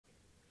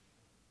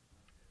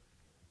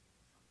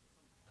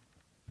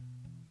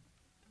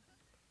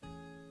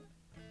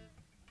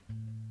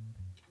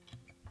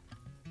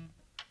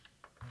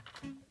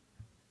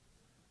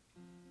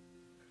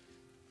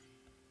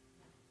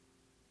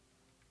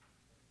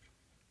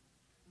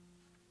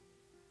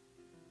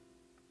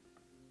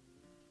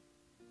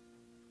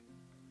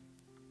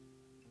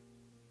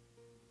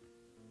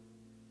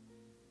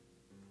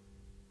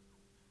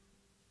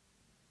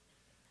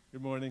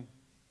Good morning.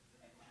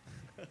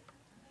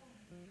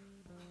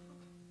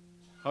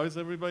 How is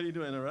everybody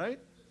doing, all right?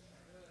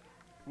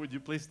 Would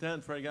you please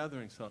stand for a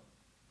gathering song?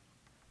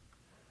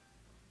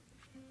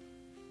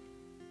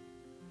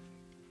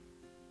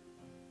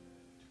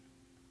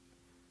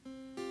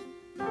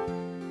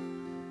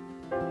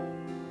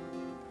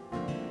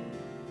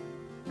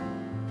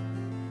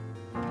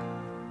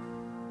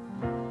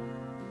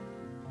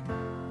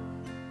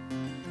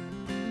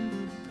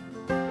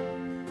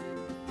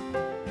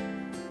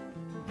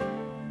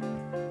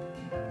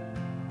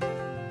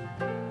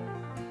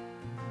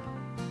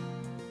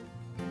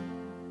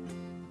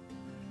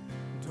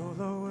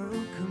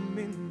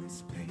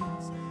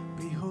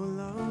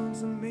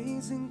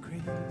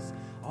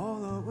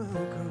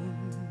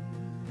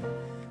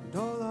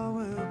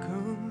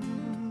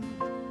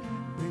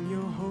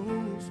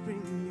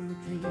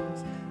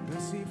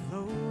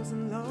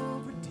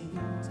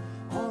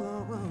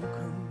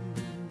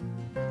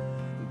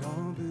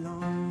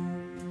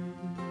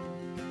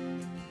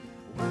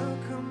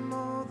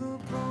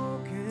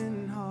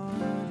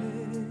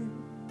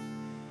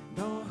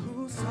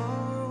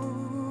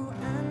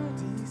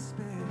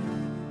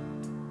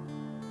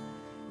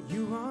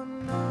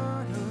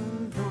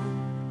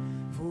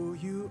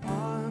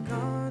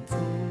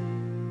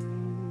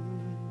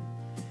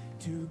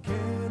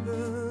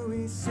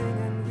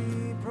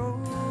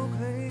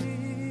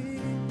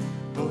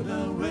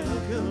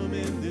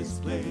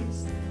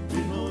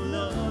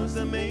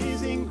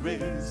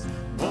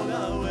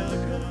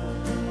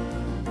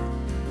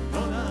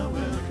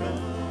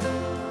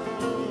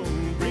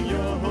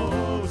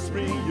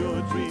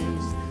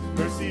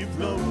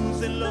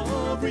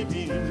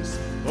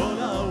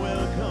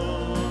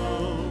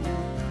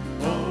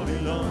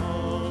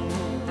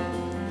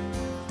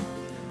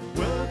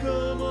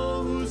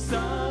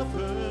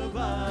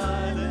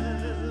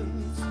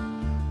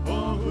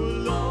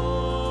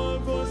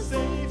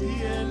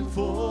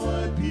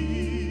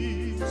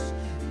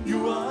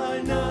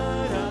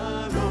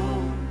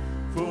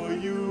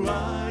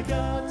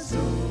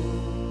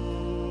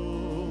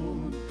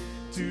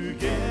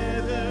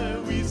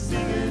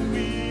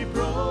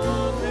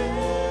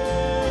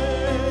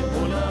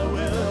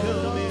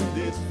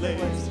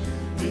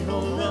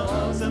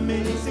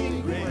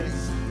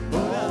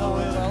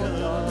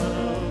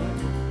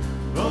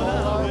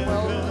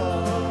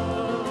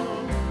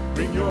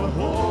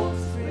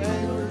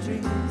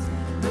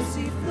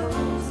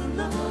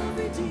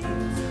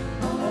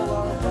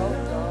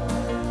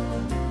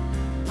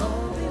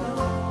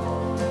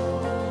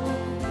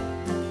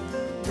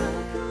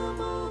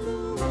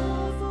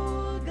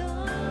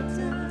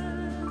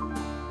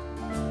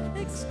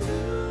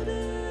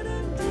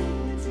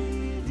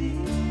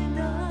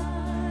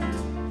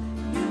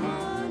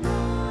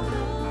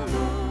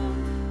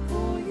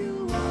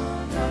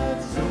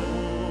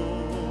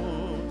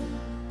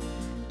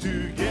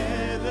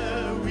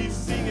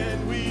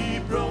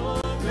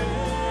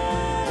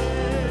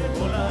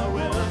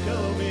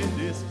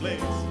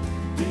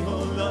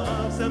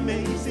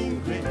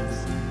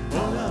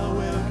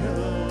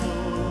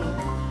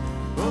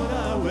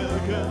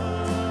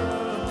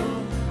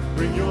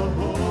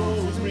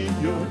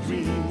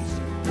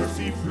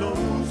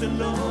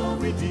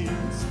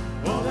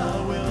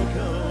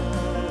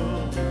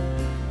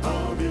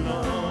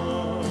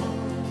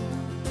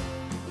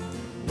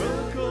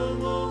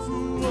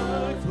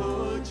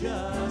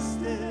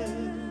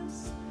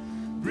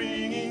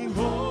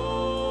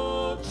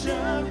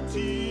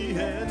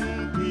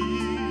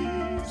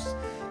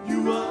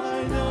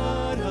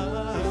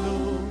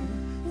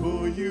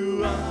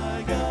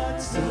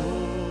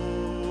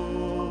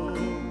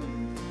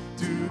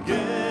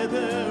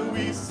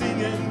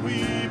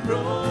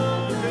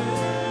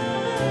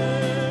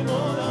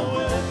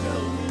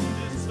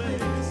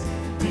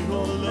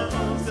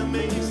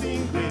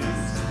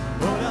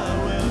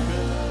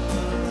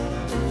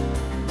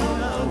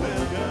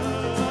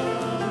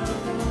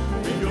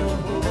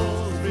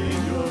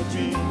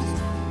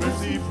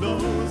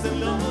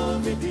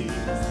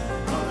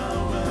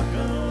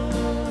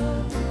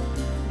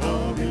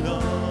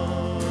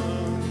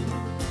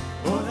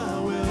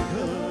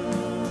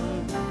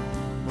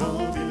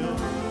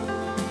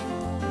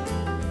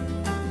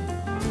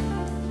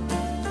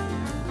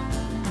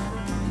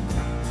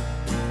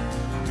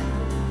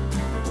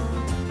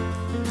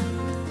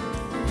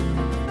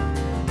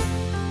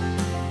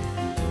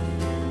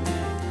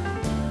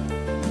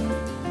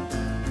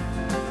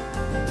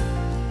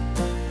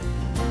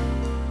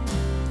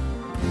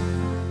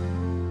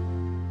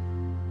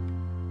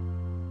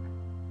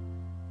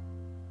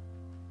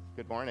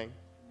 Good morning.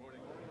 Good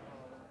morning.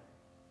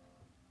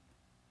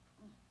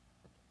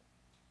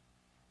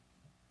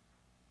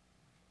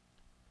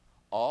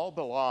 All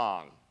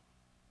belong.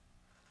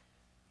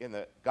 In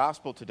the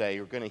gospel today,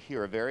 you're going to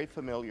hear a very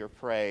familiar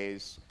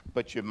phrase,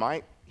 but you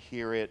might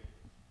hear it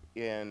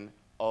in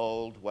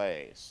old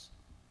ways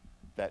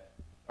that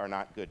are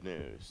not good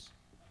news.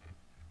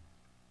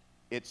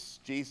 It's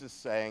Jesus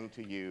saying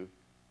to you,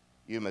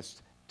 you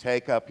must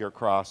take up your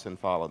cross and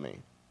follow me,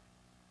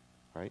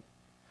 right?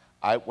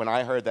 When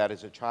I heard that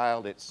as a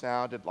child, it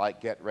sounded like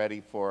get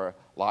ready for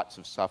lots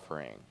of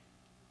suffering.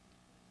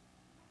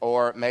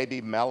 Or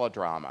maybe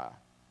melodrama.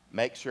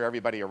 Make sure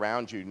everybody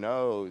around you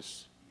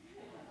knows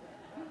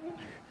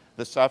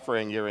the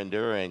suffering you're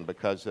enduring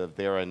because of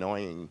their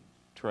annoying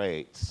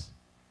traits.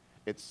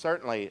 It's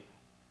certainly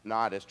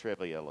not as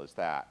trivial as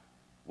that.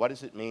 What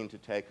does it mean to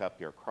take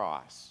up your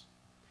cross?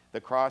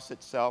 The cross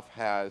itself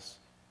has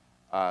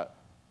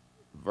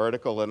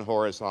vertical and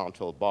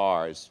horizontal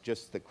bars.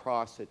 Just the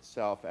cross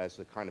itself as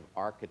a kind of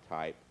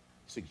archetype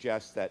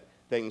suggests that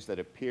things that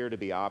appear to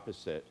be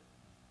opposite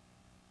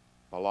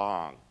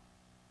belong,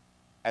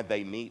 and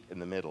they meet in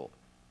the middle.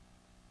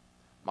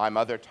 My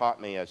mother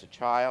taught me as a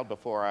child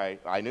before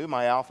I knew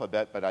my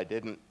alphabet, but I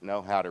didn't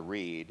know how to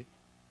read.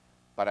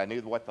 But I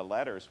knew what the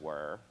letters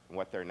were and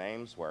what their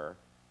names were.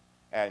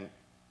 And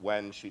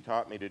when she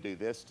taught me to do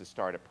this to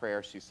start a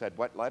prayer, she said,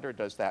 "What letter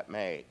does that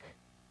make?"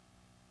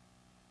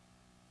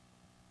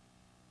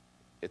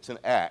 It's an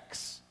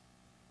X.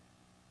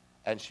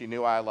 And she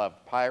knew I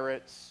loved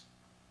pirates.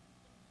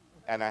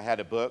 And I had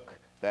a book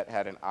that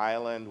had an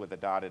island with a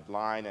dotted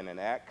line and an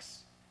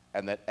X.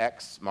 And that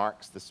X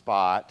marks the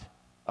spot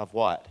of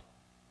what?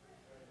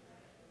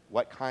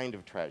 What kind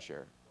of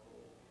treasure?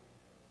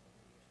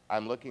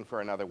 I'm looking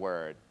for another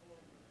word.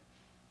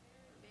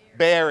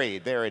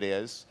 Buried. There it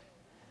is.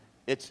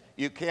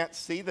 You can't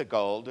see the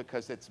gold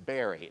because it's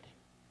buried.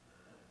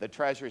 The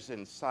treasure's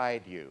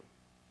inside you.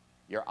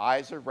 Your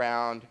eyes are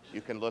round.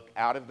 You can look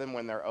out of them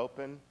when they're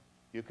open.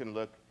 You can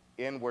look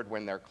inward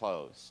when they're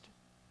closed.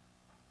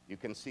 You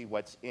can see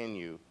what's in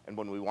you. And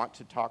when we want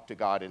to talk to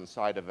God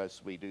inside of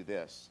us, we do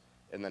this.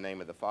 In the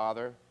name of the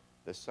Father,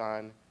 the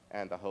Son,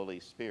 and the Holy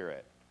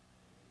Spirit.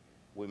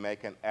 We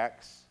make an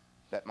X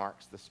that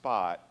marks the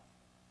spot,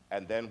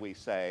 and then we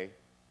say,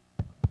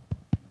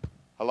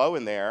 "Hello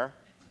in there.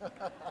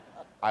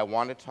 I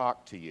want to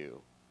talk to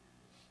you."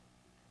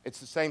 It's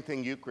the same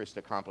thing Eucharist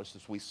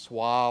accomplishes. We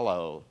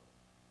swallow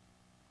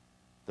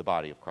the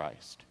body of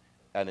Christ,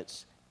 and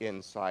it's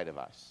inside of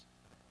us.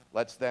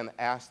 Let's then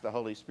ask the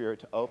Holy Spirit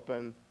to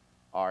open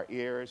our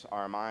ears,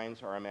 our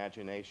minds, our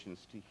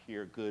imaginations to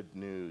hear good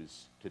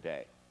news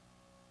today.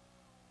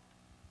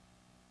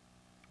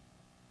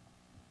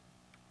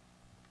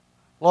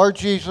 Lord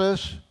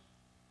Jesus,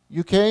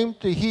 you came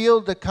to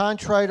heal the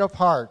contrite of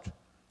heart.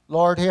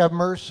 Lord, have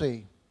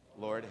mercy.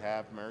 Lord,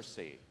 have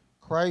mercy.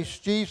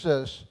 Christ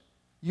Jesus,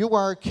 you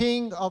are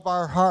King of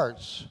our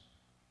hearts.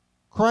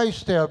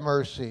 Christ, have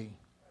mercy.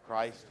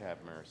 Christ,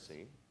 have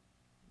mercy.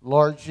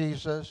 Lord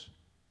Jesus,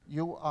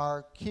 you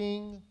are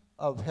King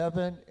of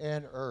heaven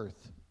and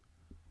earth.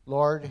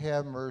 Lord,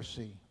 have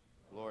mercy.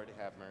 Lord,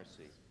 have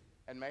mercy.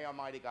 And may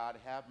Almighty God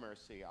have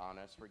mercy on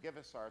us, forgive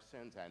us our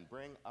sins, and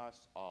bring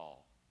us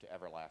all to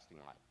everlasting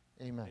life.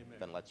 Amen.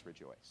 Then let's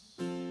rejoice.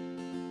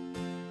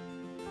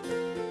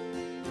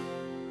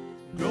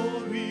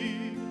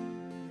 Glory,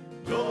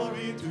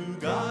 glory to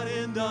God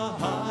in the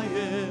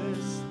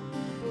highest.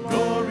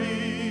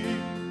 Glory,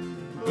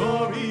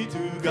 glory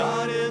to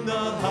God in the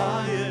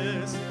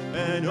highest.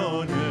 And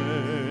on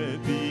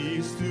earth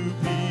peace to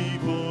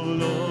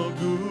people of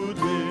good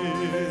will.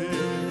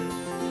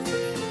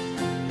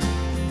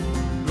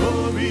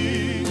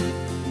 Glory,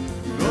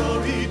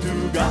 glory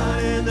to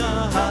God in the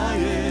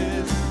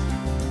highest.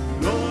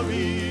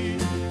 Glory,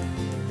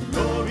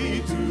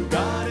 glory to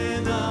God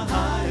in the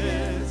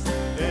highest.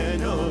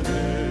 And on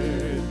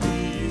earth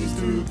peace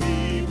to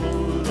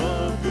people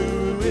of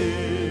good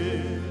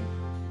will.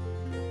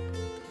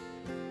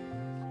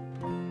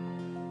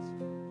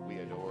 We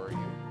adore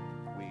you.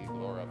 We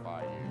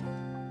glorify you.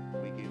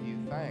 We give you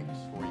thanks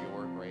for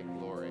your great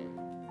glory.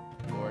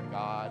 Lord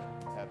God,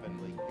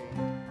 heavenly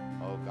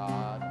King, O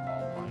God,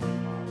 almighty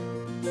Father.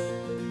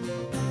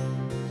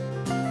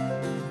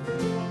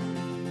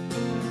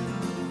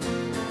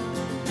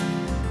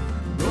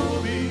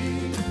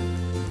 Glory,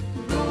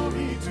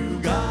 glory to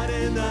God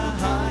in the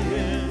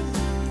highest.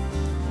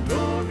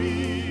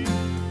 Glory,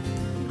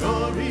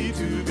 glory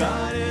to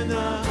God in the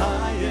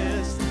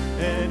highest.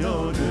 And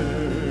on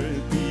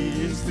earth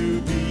peace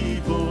to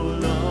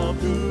people of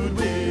good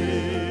will.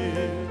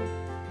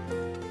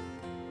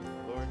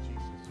 Lord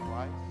Jesus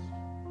Christ,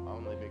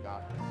 only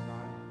begotten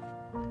Son,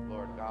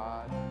 Lord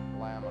God,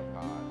 Lamb of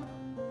God,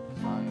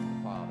 Son of the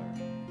Father,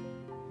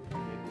 who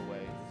take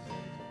away the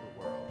sins of the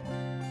world,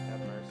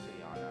 have mercy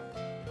on us.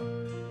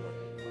 Lord,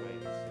 take away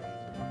the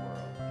sins of the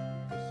world,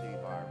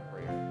 receive our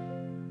prayer.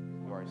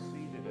 You are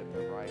seated at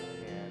the right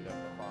hand of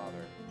the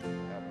Father,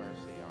 have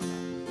mercy on us.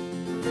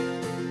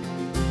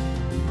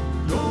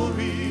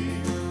 Glory,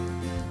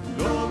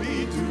 glory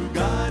to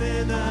God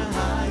in the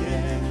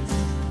highest.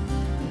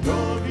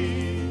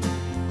 Glory,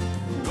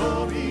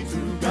 glory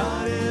to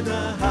God in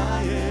the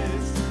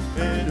highest.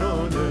 And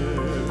on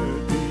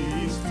earth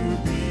peace to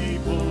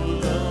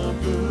people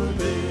of good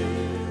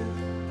will.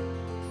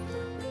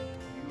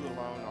 You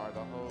alone are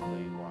the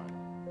Holy One.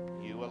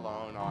 You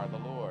alone are the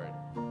Lord.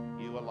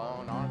 You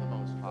alone are the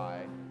Most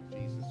High,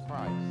 Jesus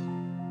Christ,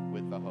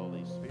 with the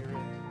Holy Spirit,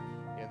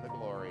 in the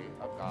glory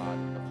of God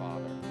the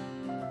Father.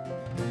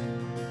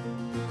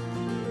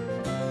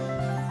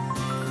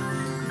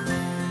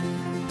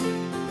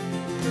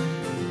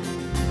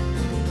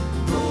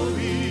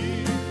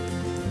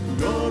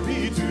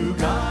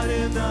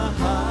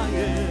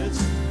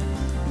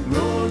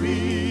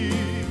 glory.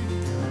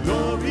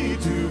 Glory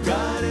to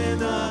God in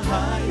the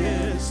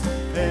highest,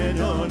 and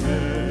on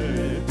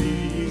earth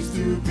peace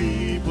to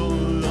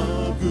people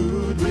of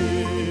good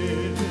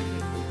will.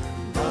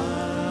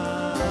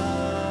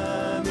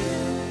 Amen.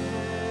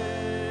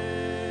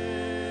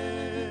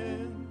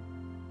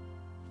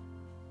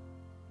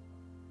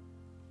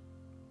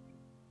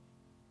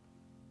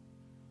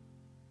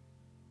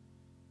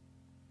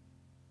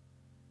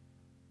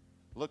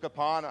 Look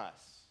upon us,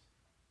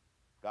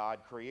 God,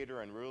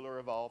 creator and ruler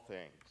of all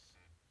things,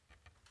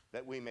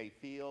 that we may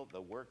feel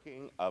the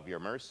working of your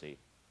mercy.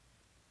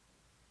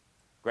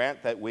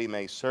 Grant that we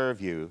may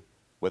serve you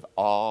with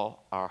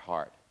all our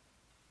heart.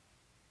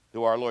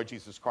 Through our Lord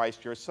Jesus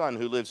Christ, your Son,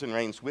 who lives and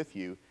reigns with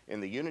you in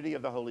the unity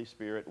of the Holy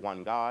Spirit,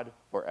 one God,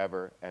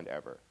 forever and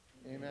ever.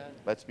 Amen.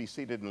 Let's be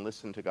seated and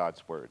listen to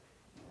God's word.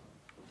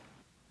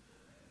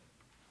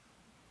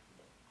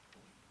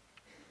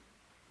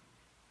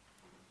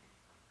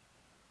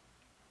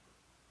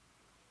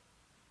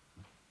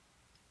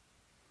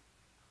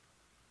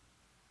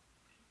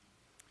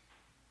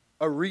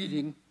 A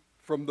reading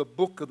from the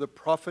book of the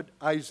prophet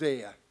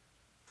Isaiah.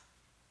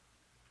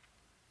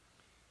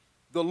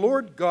 The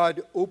Lord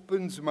God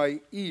opens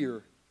my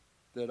ear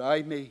that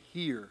I may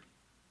hear,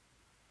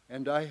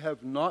 and I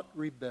have not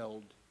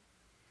rebelled,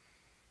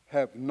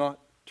 have not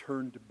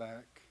turned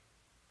back.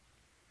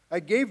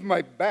 I gave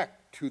my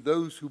back to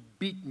those who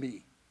beat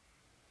me,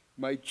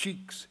 my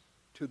cheeks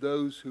to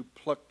those who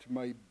plucked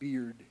my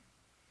beard.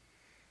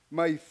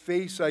 My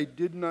face I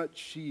did not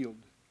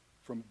shield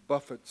from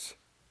buffets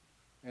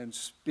and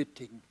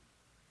spitting.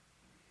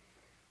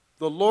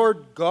 The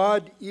Lord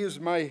God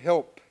is my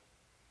help.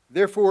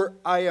 Therefore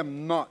I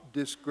am not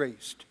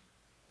disgraced.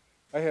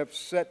 I have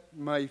set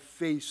my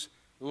face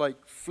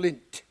like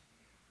flint,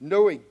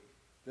 knowing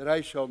that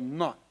I shall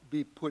not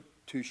be put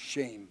to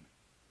shame.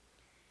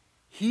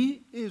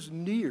 He is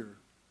near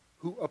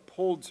who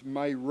upholds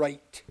my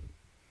right.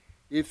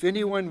 If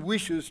anyone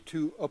wishes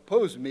to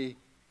oppose me,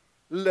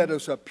 let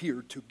us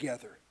appear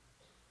together.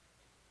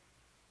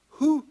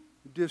 Who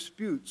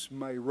disputes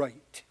my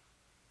right?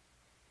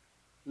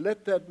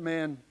 Let that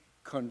man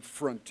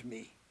confront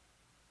me.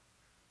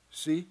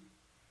 See,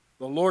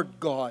 the Lord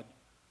God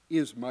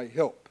is my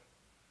help.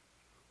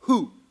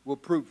 Who will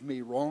prove me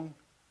wrong?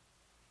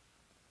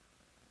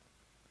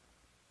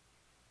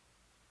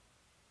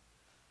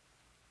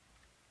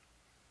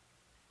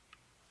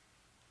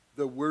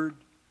 The word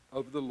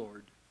of the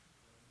Lord.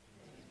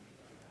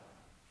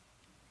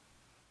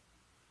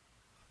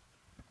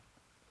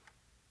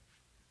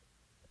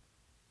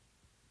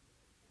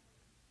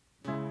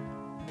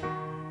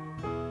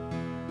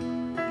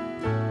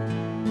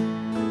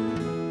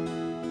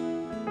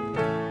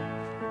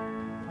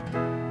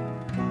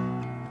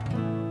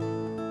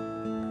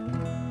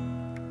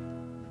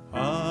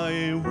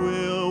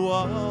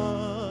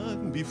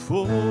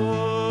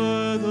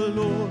 Before the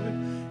Lord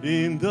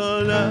in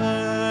the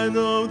land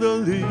of the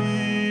living.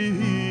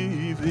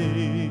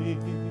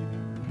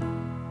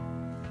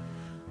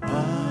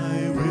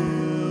 I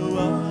will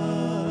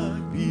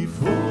walk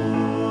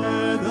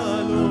before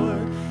the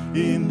Lord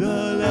in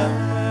the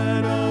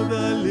land of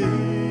the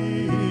living.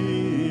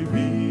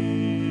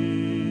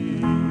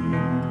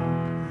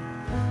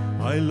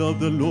 I love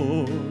the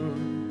Lord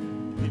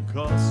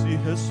because he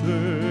has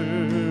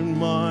heard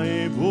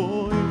my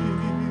voice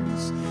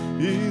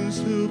in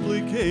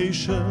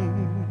supplication,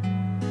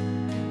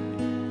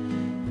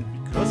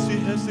 because he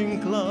has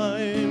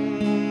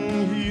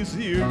inclined his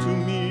ear to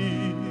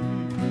me.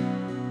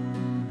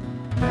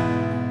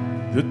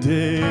 The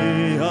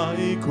day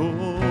I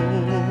call,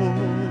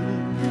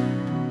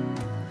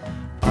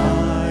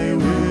 I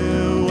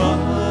will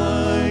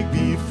walk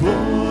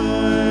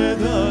before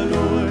the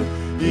Lord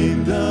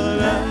in the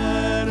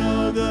land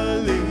of the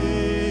living.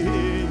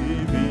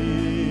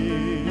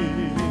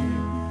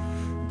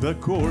 The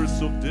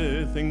course of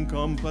death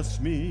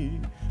encompassed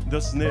me, the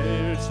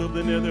snares of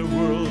the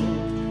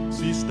netherworld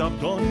seized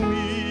upon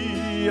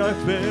me. I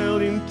fell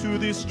into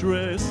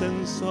distress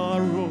and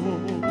sorrow,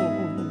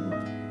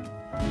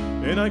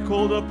 and I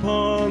called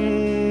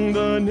upon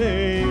the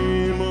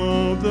name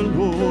of the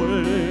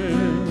Lord.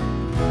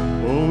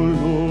 Oh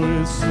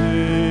Lord,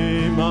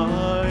 save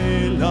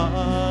my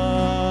life.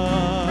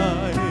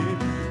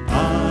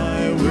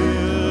 I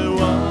will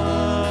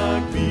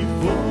walk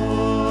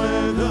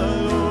before the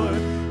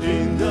Lord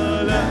in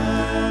the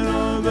land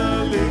of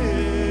the living.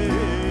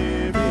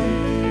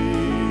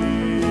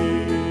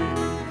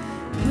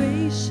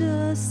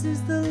 Gracious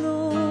is the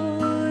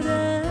Lord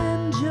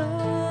and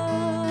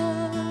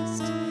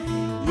just.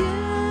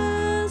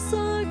 Yes,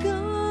 our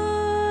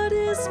God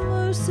is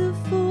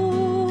merciful.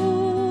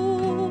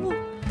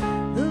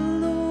 The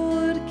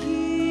Lord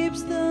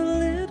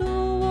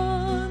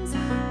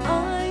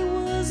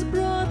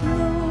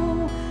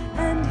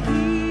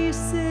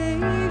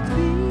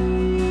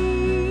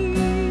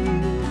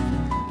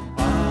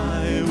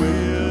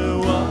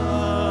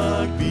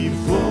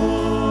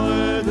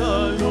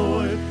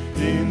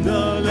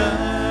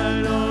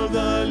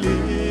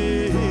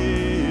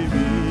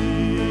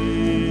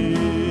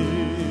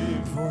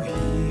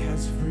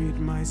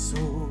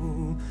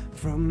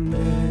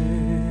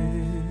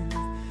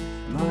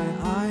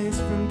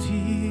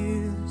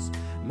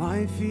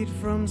my feet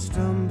from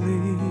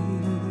stumbling.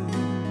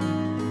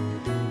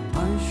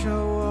 I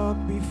shall walk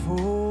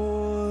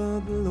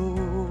before the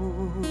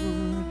Lord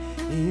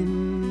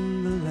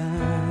in the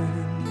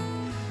land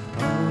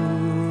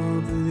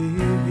of the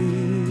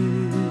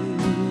living.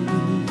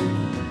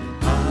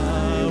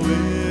 I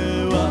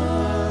will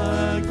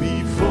walk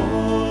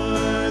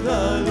before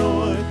the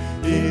Lord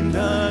in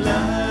the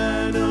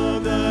land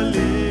of the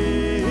living.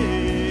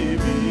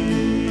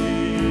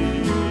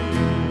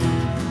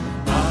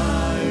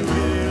 I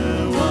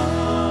will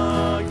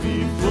walk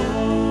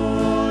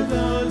before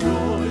the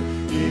Lord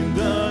in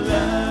the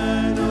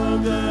land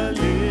of the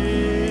living.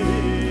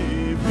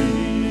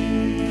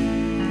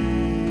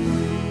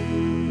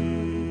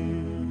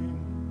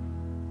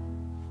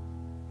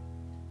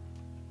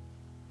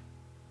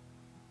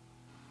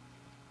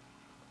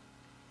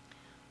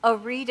 A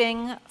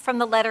reading from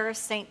the letter of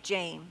St.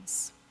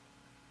 James.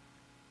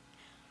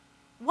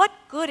 What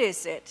good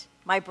is it,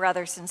 my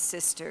brothers and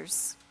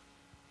sisters,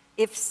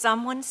 if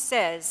someone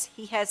says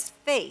he has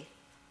faith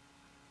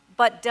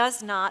but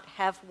does not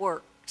have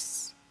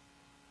works?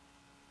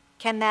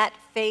 Can that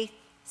faith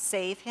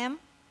save him?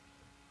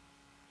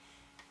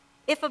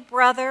 If a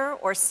brother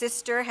or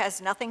sister has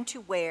nothing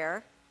to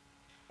wear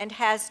and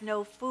has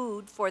no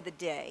food for the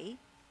day,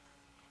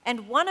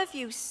 and one of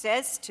you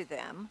says to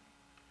them,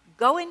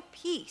 "Go in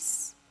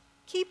peace,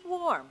 keep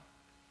warm,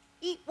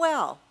 eat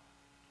well,"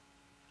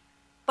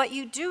 but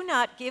you do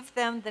not give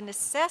them the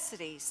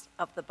necessities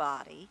of the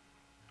body,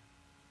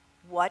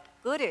 what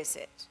good is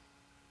it?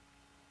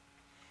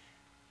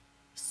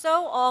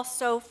 So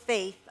also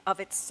faith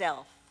of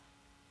itself,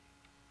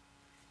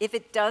 if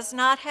it does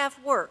not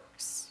have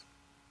works,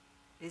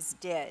 is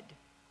dead.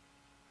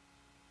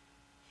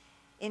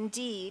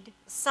 Indeed,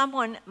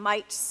 someone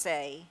might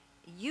say,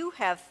 "You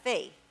have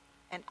faith,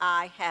 and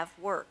I have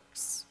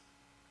works."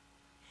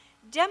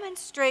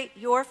 Demonstrate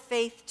your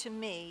faith to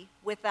me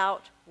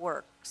without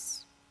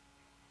works,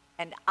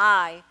 and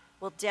I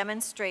will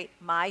demonstrate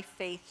my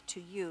faith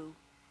to you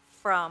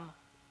from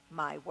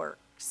my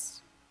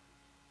works.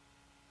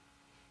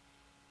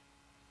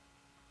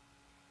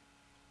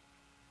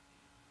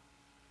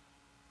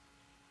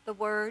 The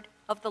word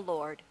of the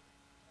Lord.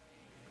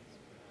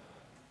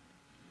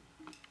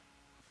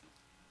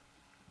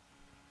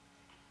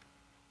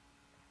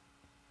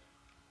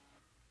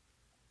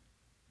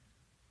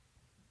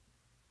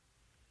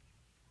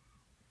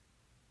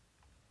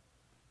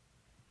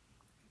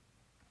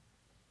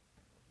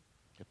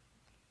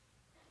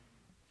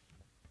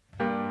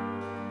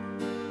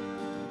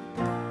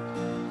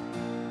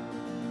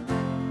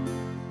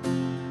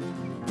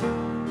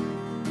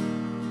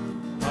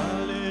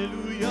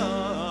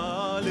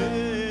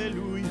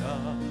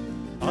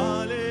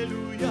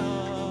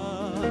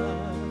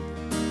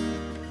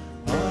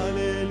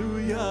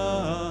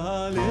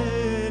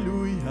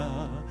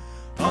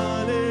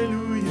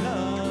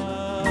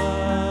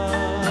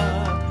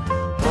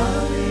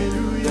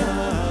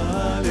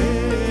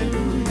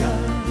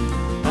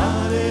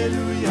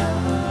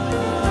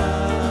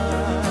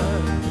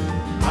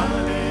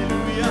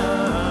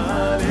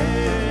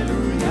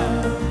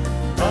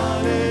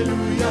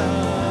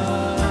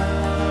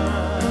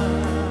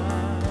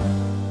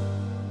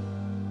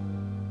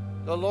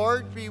 The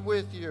Lord be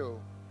with you.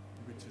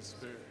 With your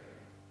spirit.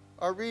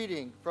 A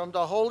reading from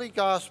the Holy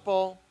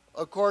Gospel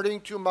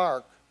according to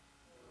Mark.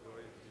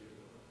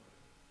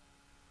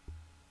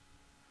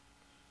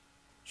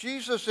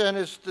 Jesus and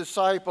his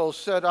disciples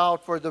set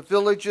out for the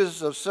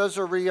villages of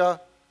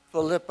Caesarea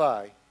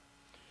Philippi.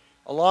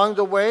 Along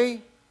the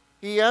way,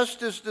 he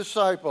asked his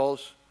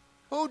disciples,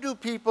 "Who do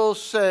people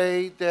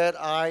say that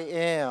I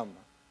am?"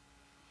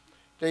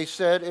 They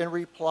said in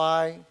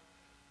reply,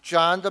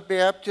 "John the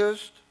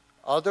Baptist,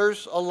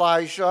 others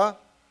Elijah,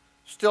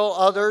 still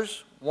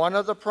others one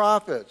of the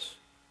prophets."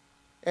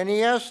 And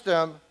he asked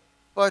them,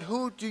 "But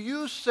who do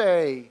you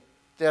say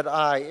that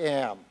I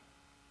am?"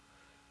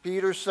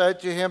 Peter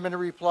said to him in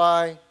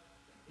reply,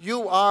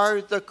 "You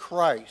are the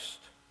Christ."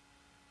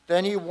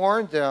 Then he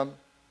warned them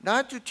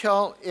not to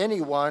tell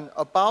anyone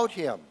about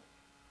him.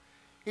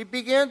 He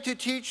began to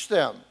teach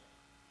them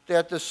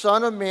that the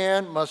Son of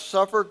Man must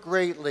suffer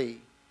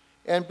greatly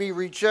and be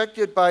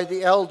rejected by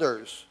the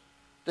elders,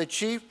 the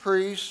chief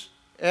priests,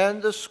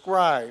 and the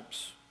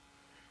scribes,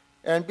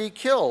 and be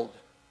killed,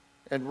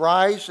 and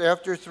rise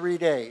after 3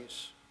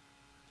 days.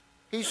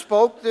 He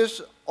spoke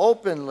this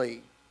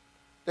openly.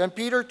 Then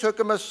Peter took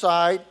him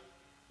aside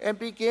and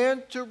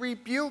began to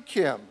rebuke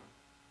him.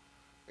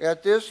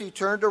 At this he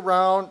turned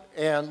around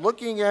and,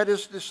 looking at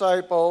his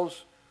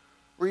disciples,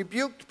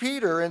 rebuked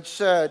Peter and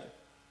said,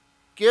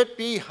 "Get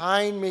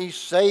behind me,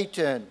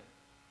 Satan.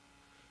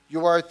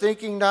 You are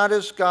thinking not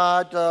as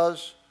God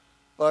does,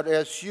 but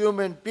as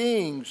human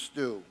beings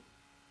do."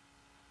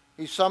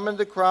 He summoned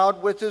the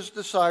crowd with his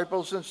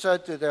disciples and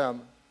said to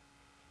them,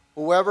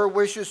 "Whoever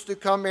wishes to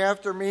come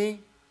after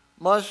me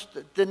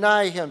must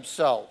deny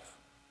himself,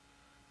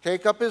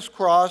 take up his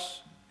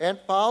cross, and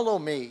follow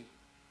me.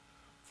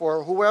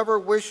 For whoever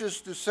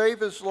wishes to save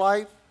his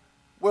life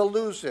will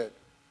lose it,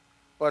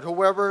 but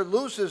whoever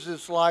loses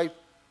his life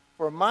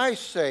for my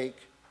sake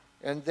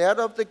and that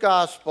of the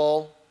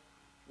gospel,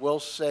 will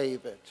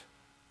save it.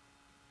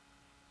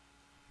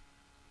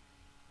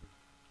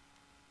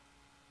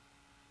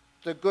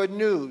 The good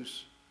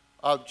news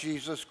of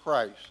Jesus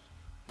Christ.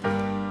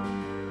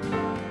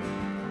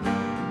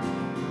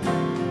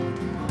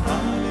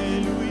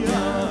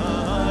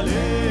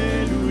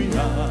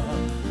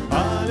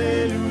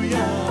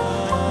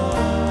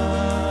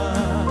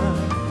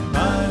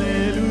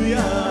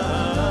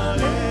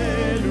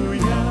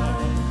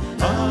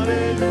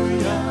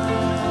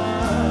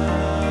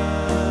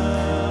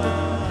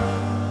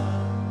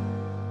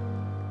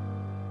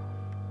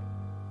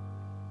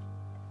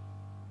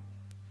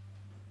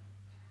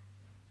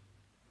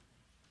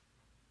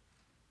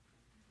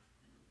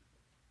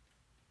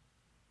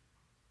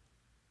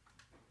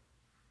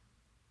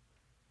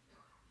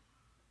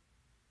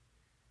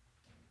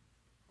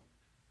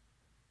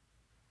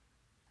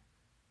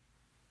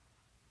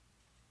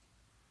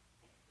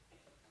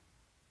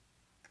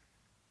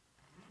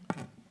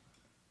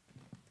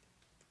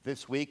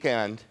 This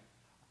weekend,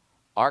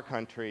 our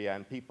country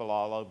and people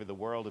all over the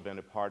world have been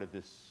a part of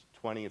this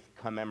 20th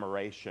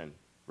commemoration,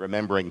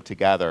 remembering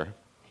together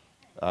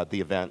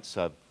the events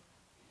of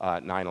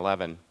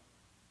 9/11,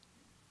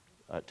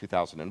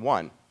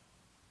 2001.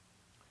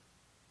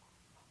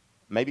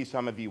 Maybe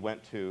some of you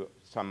went to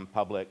some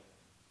public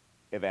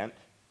event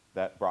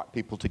that brought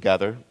people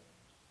together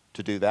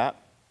to do that.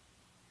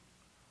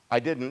 I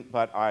didn't,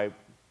 but I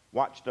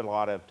watched a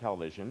lot of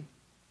television.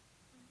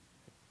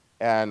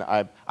 And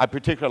I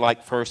particularly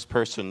like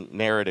first-person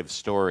narrative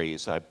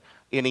stories.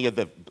 Any of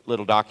the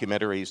little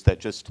documentaries that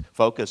just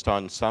focused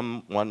on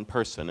one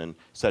person and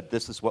said,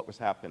 this is what was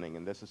happening,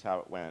 and this is how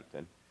it went,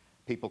 and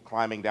people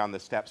climbing down the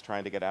steps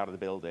trying to get out of the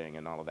building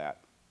and all of that.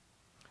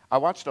 I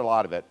watched a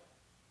lot of it.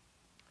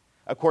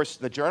 Of course,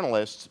 the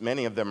journalists,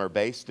 many of them are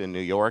based in New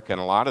York, and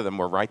a lot of them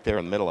were right there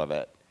in the middle of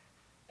it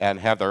and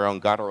have their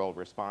own guttural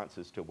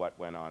responses to what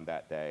went on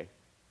that day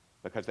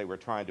because they were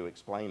trying to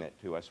explain it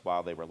to us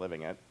while they were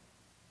living it.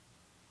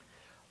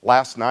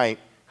 Last night,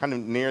 kind of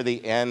near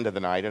the end of the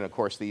night, and of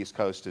course the East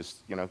Coast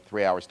is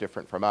 3 hours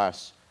different from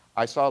us,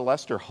 I saw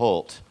Lester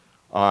Holt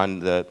on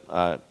the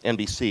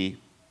NBC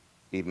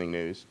Evening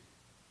News,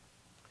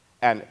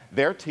 and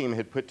their team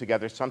had put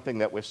together something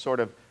that was sort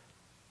of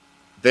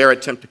their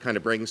attempt to kind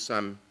of bring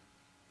some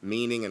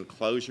meaning and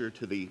closure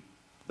to the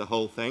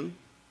whole thing.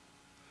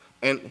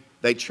 And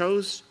they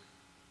chose,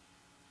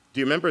 do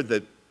you remember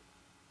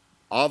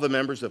all the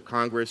members of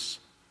Congress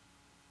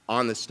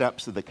on the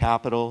steps of the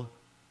Capitol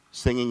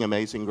singing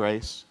Amazing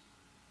Grace?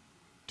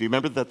 Do you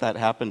remember that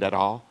happened at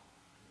all?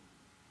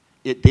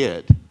 It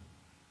did.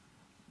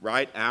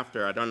 Right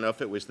after, I don't know if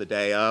it was the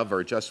day of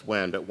or just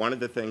when, but one of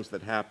the things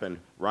that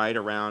happened right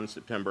around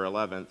September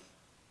 11th,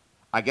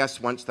 I guess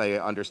once they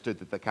understood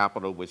that the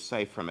Capitol was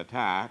safe from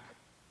attack,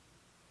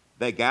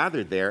 they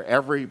gathered there,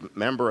 every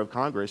member of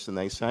Congress, and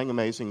they sang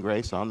Amazing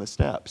Grace on the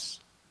steps.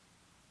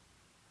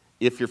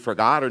 If you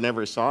forgot or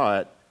never saw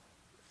it,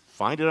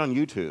 find it on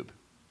YouTube.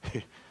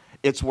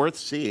 It's worth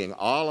seeing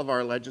all of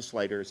our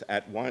legislators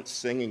at once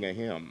singing a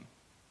hymn.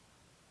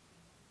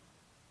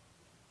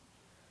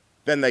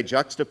 Then they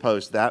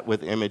juxtaposed that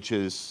with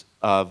images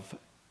of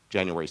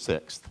January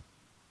 6th.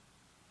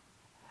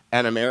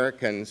 And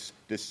Americans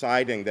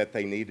deciding that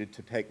they needed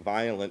to take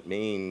violent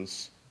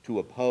means to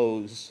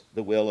oppose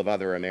the will of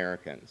other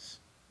Americans.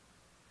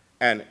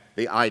 And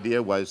the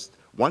idea was,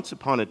 once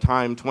upon a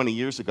time, 20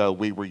 years ago,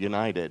 we were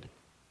united.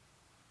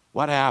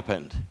 What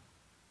happened?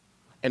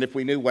 And if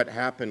we knew what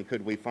happened,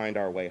 could we find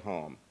our way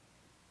home?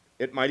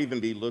 It might even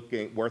be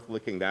worth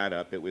looking that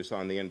up. It was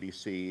on the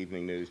NBC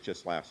Evening News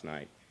just last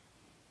night.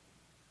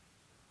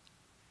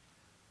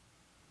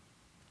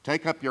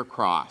 Take up your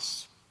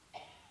cross.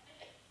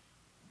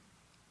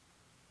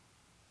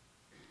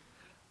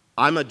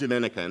 I'm a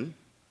Dominican.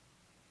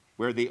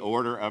 We're the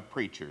Order of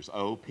Preachers.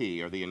 OP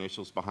are the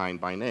initials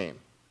behind my name.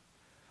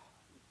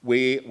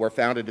 We were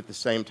founded at the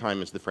same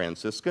time as the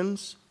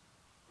Franciscans.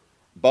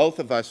 Both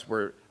of us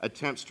were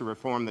attempts to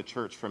reform the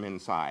church from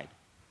inside,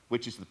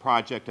 which is the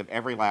project of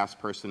every last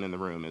person in the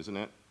room, isn't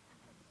it?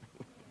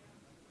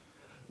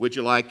 Would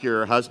you like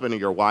your husband or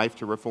your wife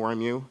to reform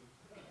you?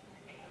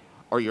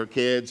 Or your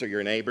kids or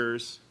your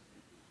neighbors?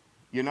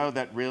 You know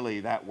that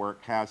really that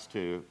work has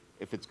to,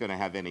 if it's going to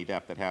have any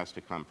depth, it has to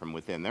come from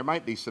within. There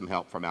might be some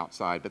help from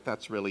outside, but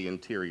that's really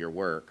interior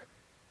work.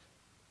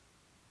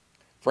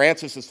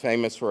 Francis is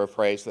famous for a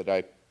phrase that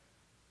I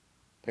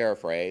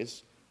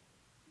paraphrase.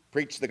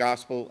 Preach the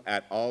gospel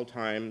at all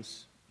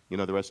times. You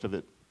know the rest of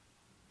it?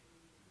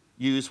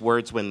 Use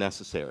words when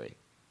necessary.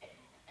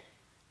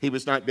 He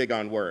was not big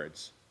on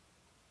words.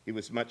 He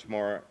was much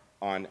more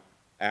on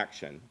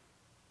action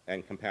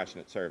and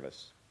compassionate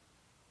service.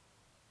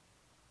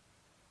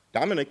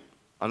 Dominic,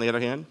 on the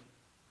other hand,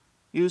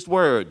 used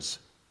words.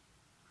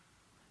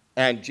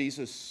 And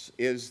Jesus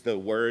is the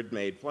Word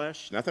made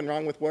flesh. Nothing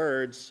wrong with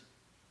words.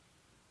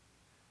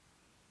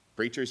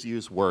 Preachers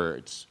use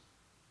words.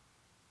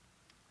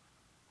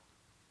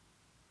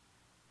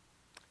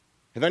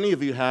 Have any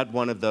of you had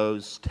one of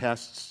those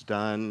tests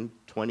done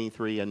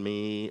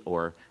 23andMe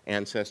or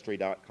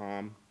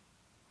Ancestry.com?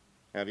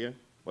 Have you?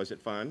 Was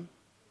it fun?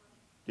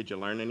 Did you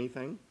learn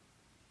anything?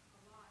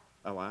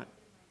 A lot.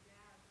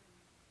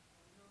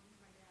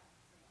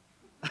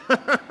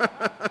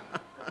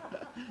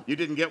 You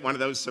didn't get one of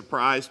those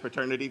surprise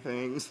paternity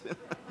things?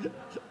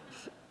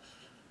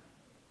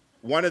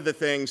 One of the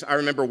things, I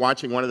remember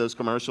watching one of those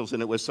commercials,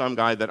 and it was some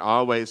guy that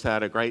always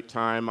had a great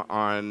time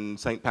on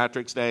St.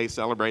 Patrick's Day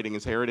celebrating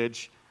his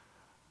heritage.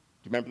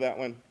 Do you remember that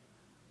one?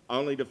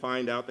 Only to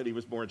find out that he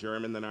was more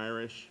German than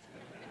Irish.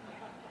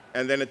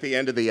 And then at the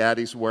end of the ad,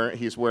 he's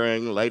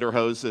wearing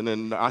lederhosen,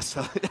 and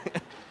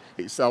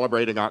he's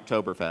celebrating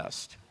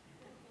Oktoberfest.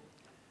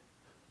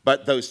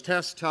 But those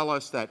tests tell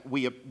us that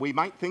we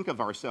might think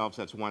of ourselves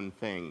as one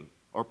thing,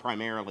 or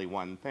primarily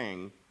one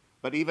thing,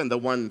 but even the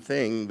one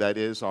thing that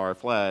is our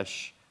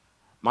flesh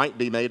might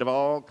be made of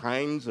all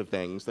kinds of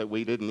things that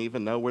we didn't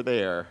even know were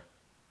there.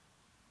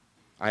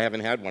 I haven't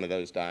had one of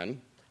those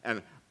done.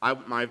 And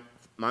my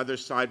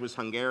mother's side was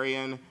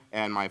Hungarian,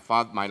 and my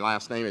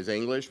last name is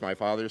English. My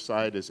father's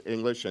side is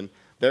English. And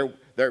there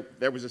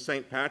was a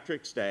St.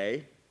 Patrick's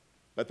Day,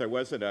 but there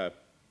wasn't a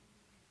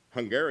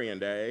Hungarian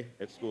Day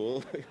at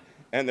school.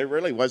 And there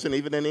really wasn't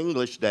even an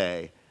English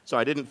Day. So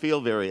I didn't feel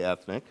very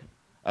ethnic.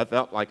 I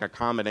felt like a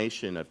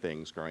combination of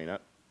things growing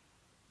up.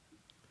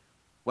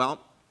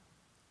 Well,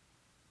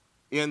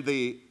 in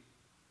the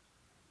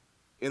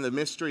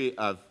mystery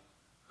of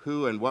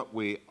who and what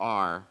we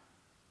are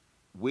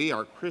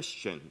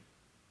Christian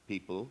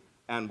people,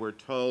 and we're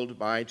told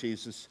by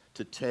Jesus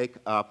to take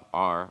up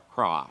our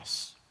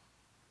cross.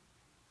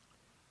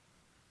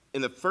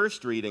 In the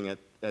first reading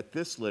at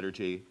this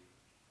liturgy,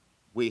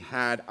 we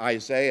had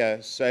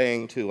Isaiah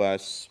saying to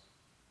us,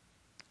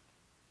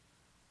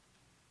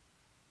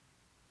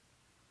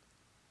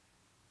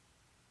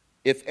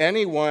 "If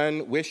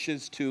anyone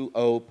wishes to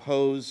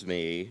oppose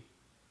me,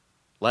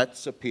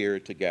 let's appear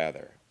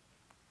together."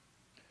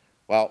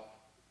 Well,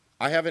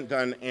 I haven't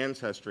done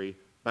ancestry,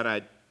 but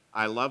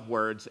I love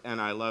words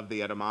and I love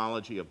the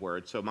etymology of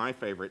words, so my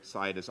favorite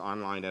site is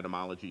Online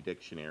Etymology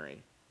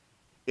Dictionary.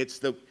 It's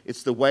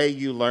the way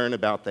you learn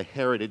about the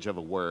heritage of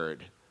a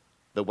word,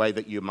 the way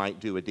that you might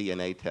do a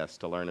DNA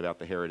test to learn about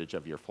the heritage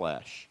of your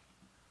flesh.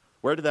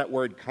 Where did that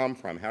word come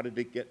from? How did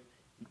it get,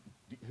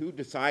 who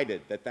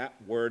decided that that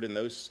word and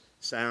those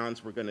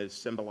sounds were going to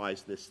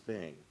symbolize this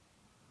thing?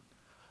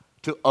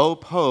 To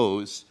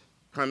oppose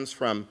comes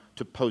from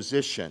to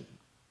position,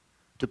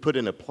 to put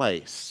in a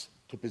place,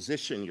 to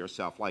position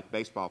yourself like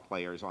baseball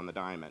players on the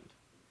diamond.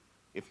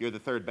 If you're the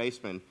third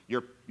baseman,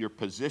 your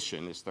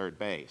position is third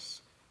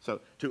base.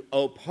 So to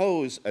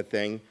oppose a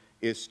thing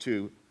is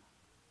to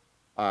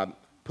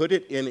put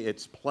it in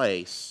its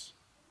place,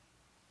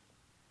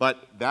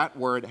 but that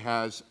word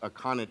has a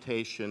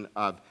connotation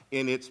of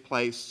in its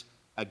place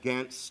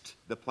against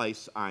the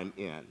place I'm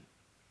in.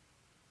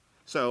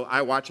 So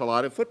I watch a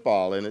lot of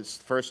football, and it's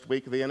the first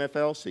week of the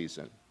NFL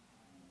season.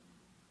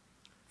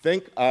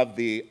 Think of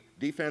the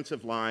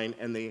defensive line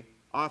and the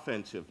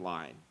offensive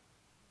line,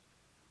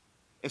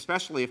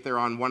 especially if they're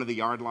on one of the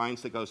yard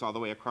lines that goes all the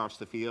way across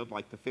the field,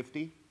 like the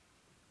 50.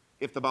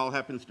 If the ball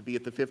happens to be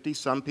at the 50,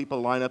 some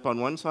people line up on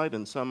one side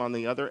and some on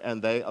the other,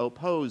 and they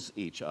oppose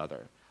each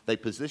other. They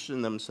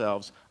position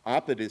themselves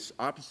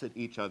opposite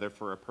each other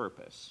for a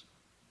purpose.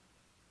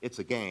 It's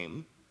a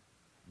game,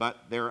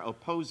 but they're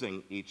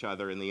opposing each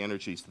other in the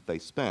energies that they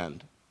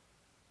spend.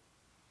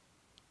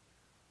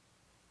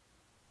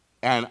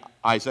 And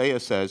Isaiah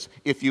says,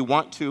 if you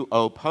want to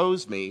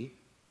oppose me,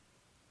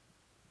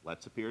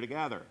 let's appear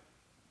together.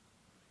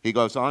 He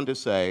goes on to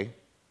say,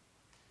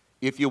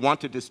 if you want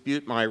to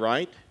dispute my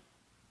right,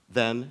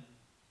 then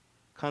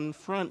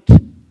confront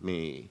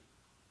me.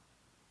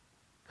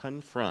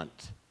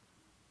 Confront.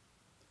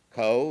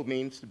 Co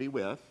means to be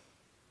with,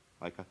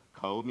 like a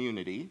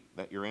community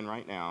that you're in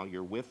right now.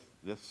 You're with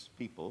this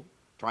people,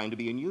 trying to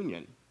be in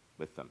union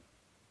with them.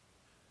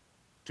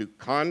 To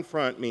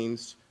confront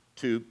means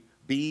to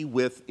be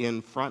with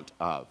in front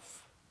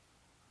of.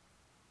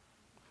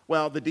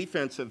 Well, the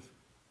defensive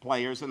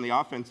players and the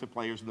offensive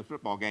players in the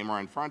football game are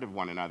in front of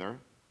one another,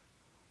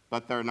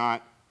 but they're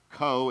not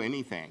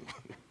co-anything.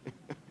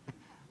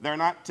 They're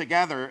not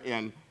together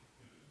in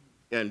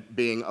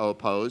being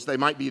opposed. They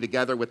might be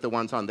together with the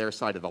ones on their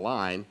side of the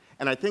line,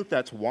 and I think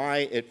that's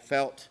why it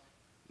felt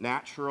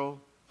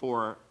natural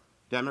for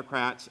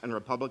Democrats and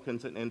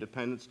Republicans and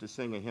independents to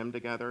sing a hymn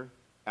together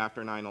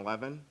after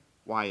 9/11.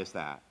 Why is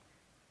that?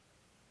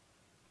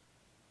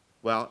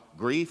 Well,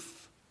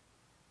 grief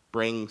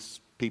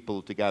brings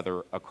people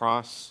together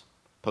across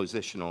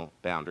positional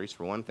boundaries,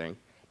 for one thing,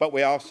 but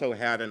we also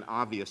had an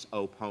obvious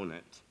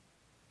opponent.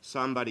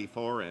 Somebody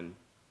foreign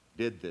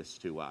did this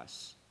to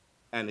us,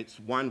 and it's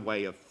one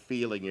way of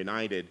feeling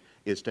united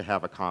is to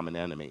have a common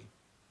enemy,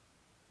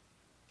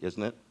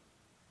 isn't it?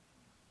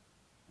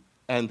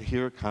 And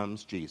here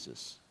comes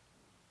Jesus.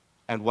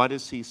 And what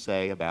does he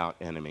say about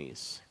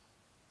enemies?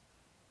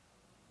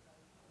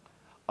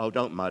 Oh,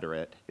 don't mutter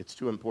it. It's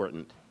too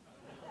important.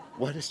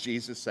 What does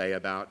Jesus say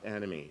about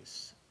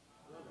enemies?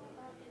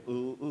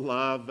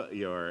 Love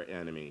your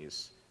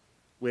enemies.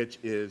 which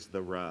is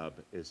the rub,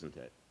 isn't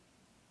it?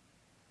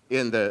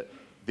 In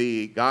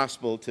the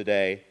gospel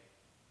today,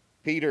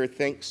 Peter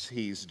thinks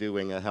he's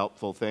doing a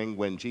helpful thing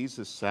when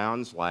Jesus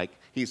sounds like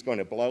he's going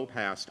to blow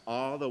past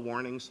all the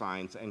warning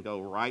signs and go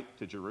right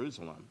to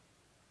Jerusalem.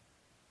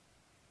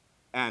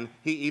 And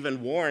he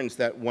even warns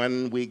that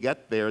when we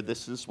get there,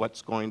 this is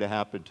what's going to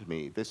happen to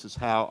me. This is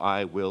how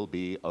I will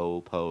be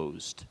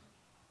opposed,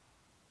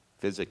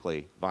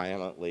 physically,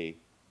 violently,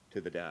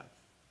 to the death.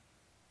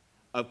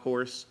 Of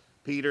course,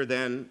 Peter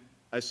then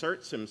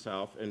asserts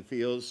himself and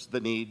feels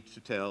the need to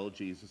tell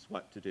Jesus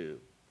what to do.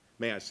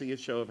 May I see a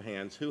show of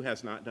hands? Who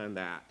has not done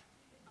that?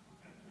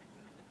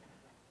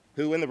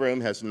 Who in the room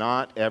has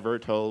not ever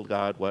told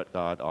God what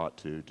God ought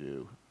to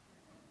do?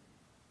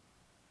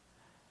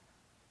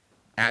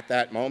 At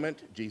that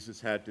moment, Jesus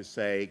had to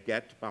say,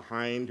 "Get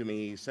behind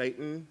me,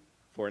 Satan,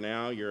 for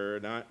now you're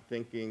not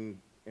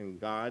thinking in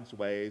God's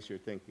ways, you're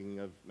thinking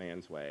of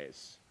man's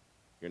ways.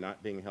 You're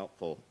not being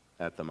helpful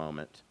at the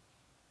moment."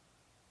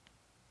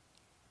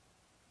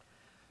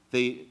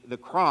 The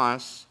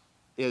cross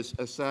is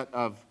a set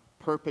of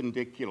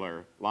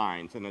perpendicular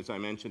lines, and as I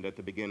mentioned at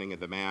the beginning of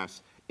the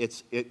Mass,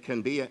 it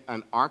can be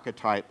an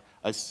archetype,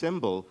 a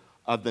symbol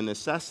of the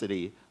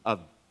necessity of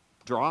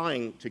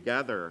drawing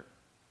together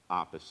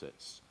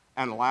opposites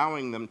and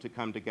allowing them to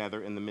come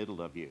together in the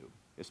middle of you,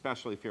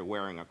 especially if you're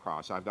wearing a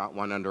cross. I've got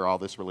one under all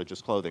this religious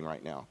clothing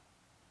right now.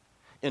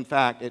 In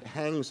fact, it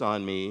hangs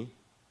on me.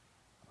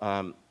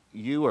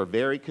 You are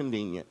very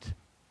convenient.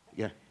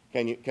 Yeah.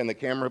 Can the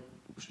camera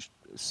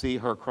see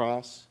her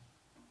cross?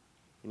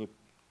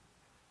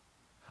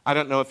 I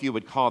don't know if you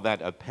would call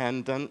that a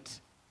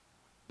pendant,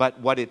 but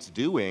what it's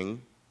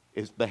doing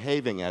is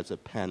behaving as a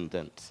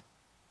pendant,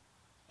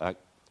 a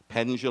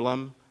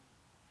pendulum.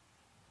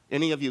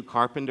 Any of you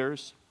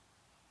carpenters?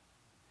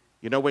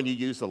 You know when you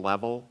use a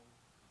level?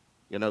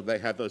 You know, they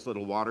have those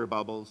little water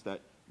bubbles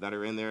that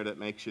are in there that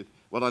makes you...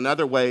 Well,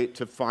 another way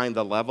to find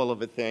the level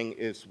of a thing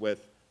is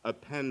with a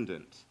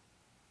pendant.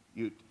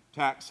 You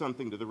tack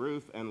something to the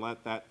roof and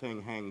let that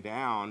thing hang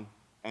down,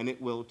 and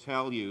it will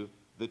tell you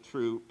the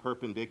true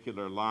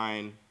perpendicular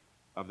line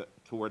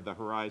toward the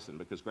horizon,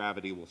 because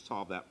gravity will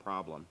solve that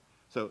problem.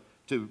 So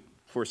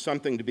for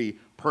something to be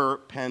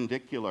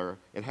perpendicular,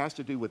 it has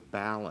to do with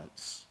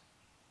balance.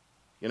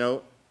 You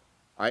know,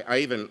 I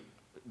even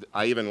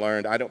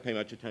learned, I don't pay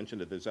much attention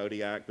to the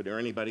zodiac, but are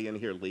anybody in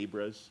here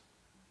Libras?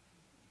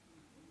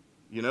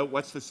 You know,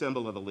 what's the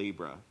symbol of a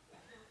Libra?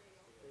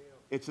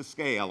 It's a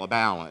scale, a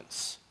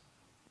balance.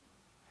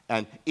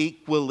 And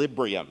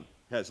equilibrium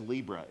has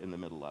Libra in the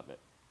middle of it.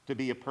 To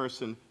be a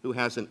person who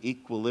has an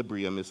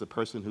equilibrium is a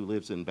person who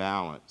lives in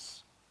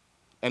balance.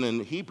 And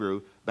in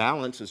Hebrew,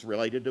 balance is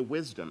related to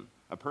wisdom.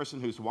 A person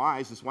who's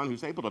wise is one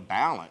who's able to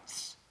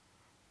balance,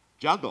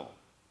 juggle,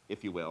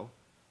 if you will,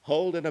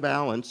 hold in a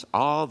balance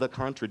all the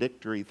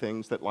contradictory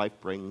things that life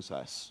brings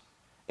us,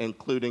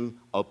 including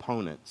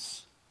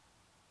opponents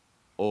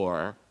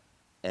or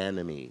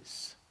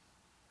enemies.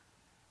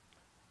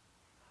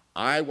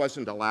 I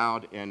wasn't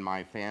allowed in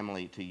my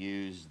family to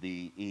use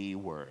the E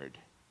word.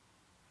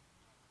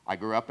 I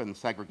grew up in the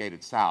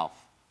segregated South.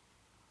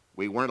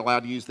 We weren't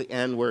allowed to use the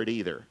N word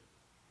either.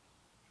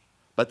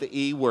 But the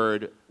E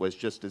word was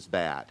just as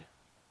bad.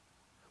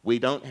 We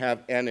don't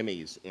have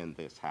enemies in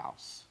this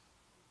house.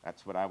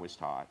 That's what I was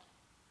taught.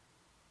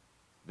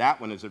 That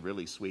one is a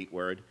really sweet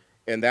word.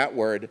 And that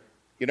word,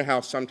 you know how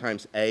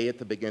sometimes A at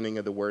the beginning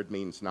of the word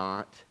means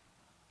not?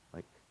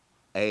 Like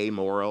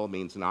amoral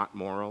means not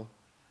moral.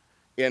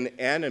 In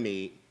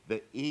enemy,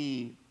 the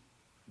E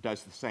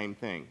does the same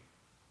thing.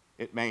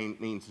 It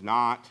means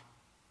not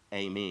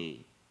a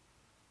me,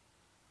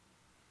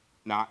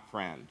 not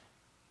friend.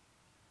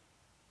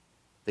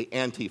 The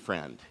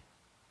anti-friend,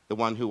 the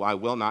one who I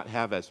will not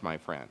have as my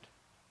friend,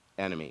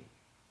 enemy.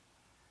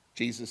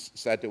 Jesus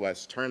said to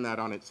us, turn that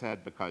on its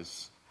head,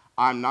 because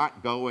I'm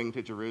not going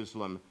to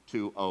Jerusalem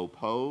to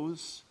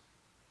oppose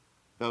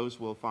those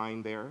we'll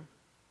find there.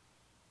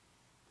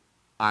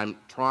 I'm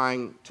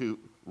trying to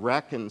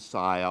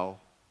reconcile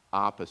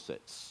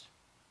opposites.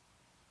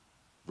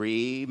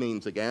 Re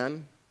means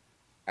again,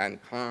 and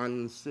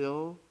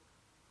consil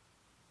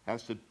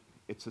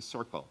it's a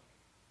circle.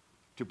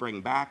 To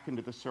bring back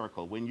into the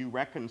circle. When you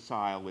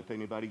reconcile with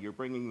anybody, you're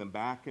bringing them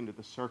back into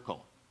the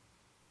circle.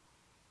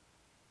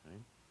 Okay?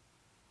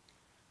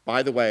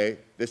 By the way,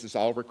 this is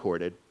all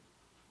recorded.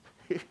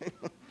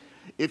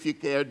 If you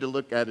cared to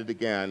look at it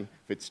again,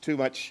 if it's too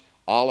much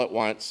all at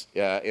once,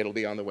 it'll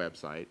be on the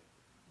website.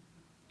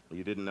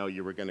 You didn't know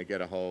you were going to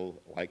get a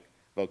whole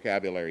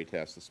vocabulary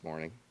test this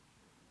morning.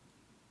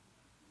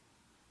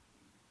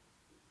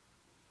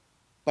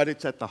 But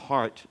it's at the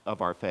heart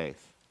of our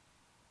faith.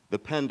 The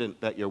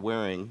pendant that you're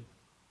wearing,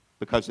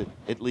 because it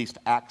at least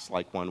acts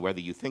like one, whether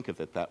you think of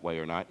it that way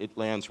or not, it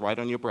lands right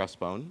on your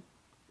breastbone,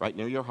 right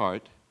near your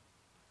heart,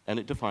 and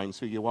it defines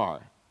who you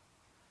are.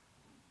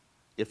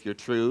 If you're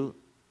true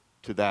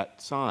to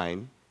that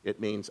sign, it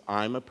means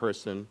I'm a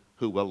person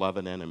who will love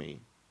an enemy.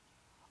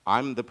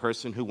 I'm the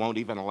person who won't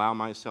even allow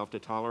myself to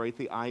tolerate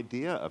the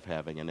idea of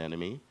having an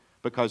enemy,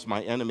 because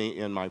my enemy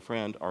and my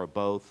friend are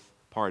both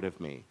part of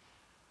me,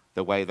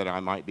 the way that I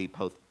might be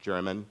both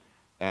German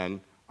and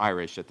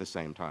Irish at the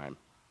same time,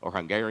 or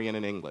Hungarian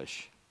and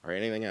English, or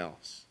anything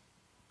else.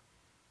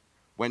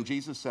 When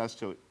Jesus says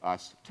to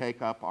us,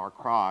 take up our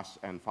cross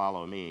and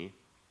follow me,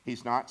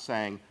 he's not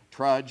saying,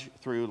 trudge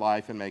through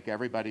life and make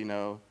everybody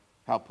know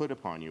how put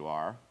upon you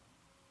are.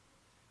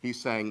 He's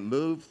saying,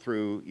 move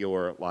through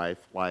your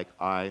life like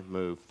I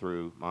move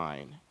through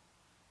mine.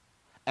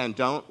 And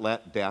don't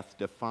let death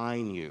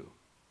define you,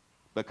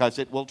 because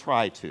it will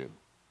try to.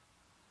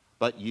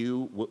 But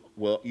you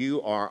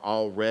are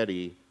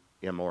already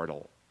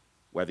immortal,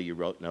 whether you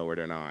know it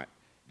or not.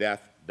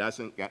 Death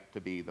doesn't get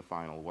to be the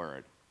final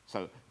word.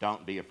 So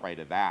don't be afraid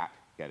of that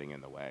getting in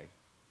the way.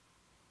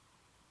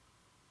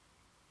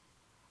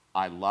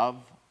 I love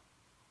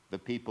the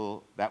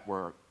people that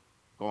we're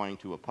going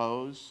to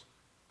oppose.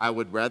 I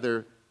would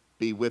rather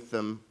be with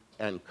them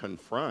and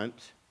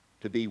confront,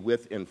 to be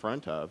with in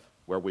front of,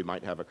 where we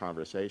might have a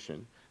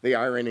conversation. The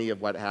irony of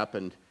what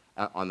happened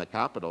on the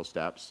Capitol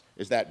steps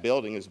is that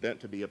building is meant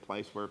to be a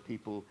place where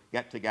people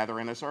get together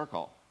in a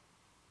circle,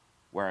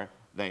 where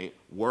they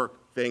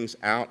work things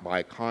out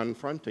by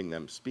confronting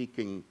them,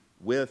 speaking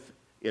with,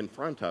 in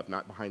front of,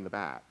 not behind the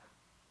back.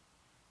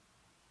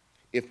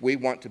 If we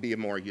want to be a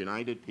more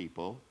united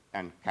people,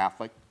 and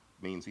Catholic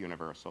means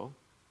universal,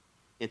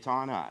 it's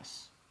on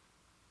us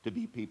to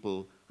be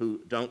people who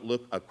don't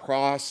look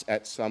across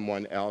at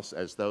someone else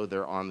as though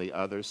they're on the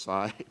other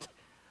side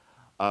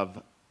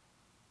of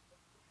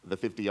the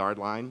 50-yard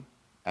line,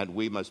 and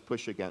we must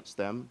push against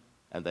them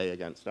and they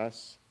against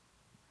us.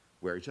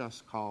 We're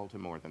just called to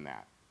more than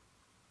that.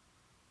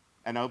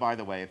 And oh, by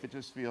the way, if it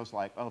just feels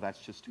like, oh, that's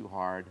just too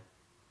hard,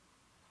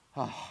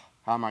 how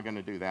am I going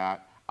to do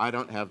that? I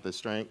don't have the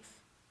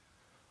strength.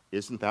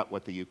 Isn't that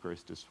what the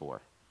Eucharist is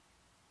for?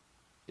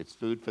 It's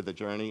food for the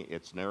journey,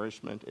 it's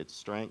nourishment, it's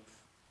strength,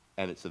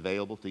 and it's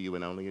available to you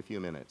in only a few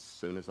minutes, as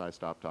soon as I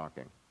stop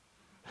talking.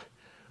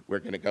 We're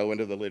going to go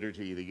into the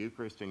liturgy of the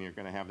Eucharist, and you're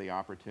going to have the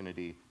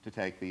opportunity to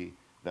take the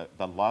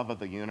love of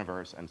the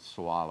universe and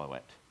swallow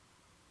it,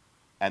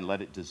 and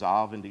let it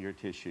dissolve into your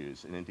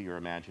tissues and into your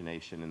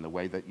imagination in the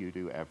way that you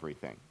do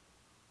everything.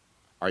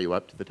 Are you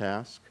up to the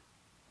task?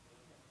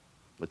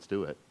 Let's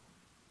do it.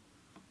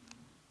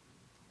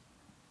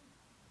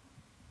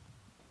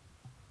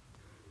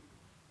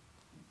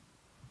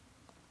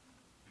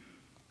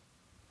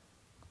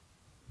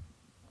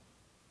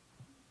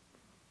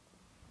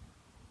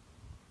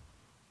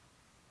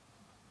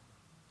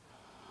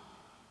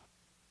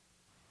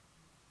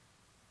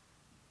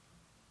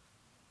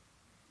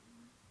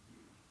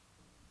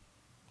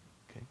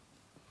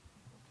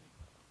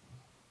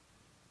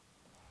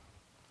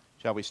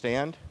 Shall we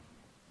stand?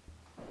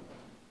 Why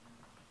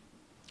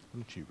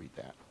don't you read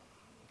that?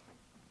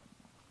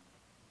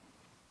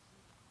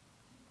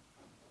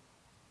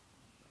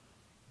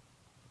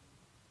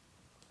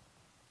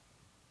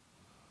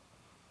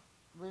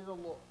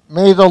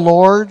 May the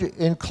Lord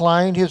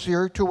incline his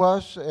ear to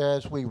us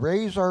as we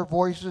raise our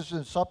voices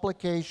in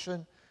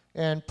supplication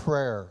and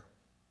prayer.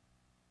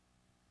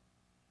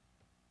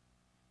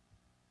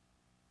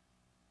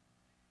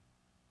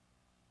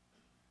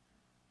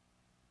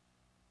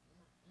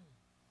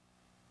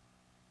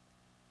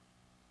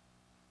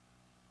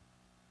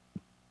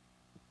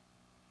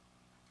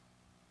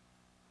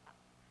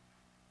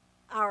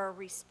 Our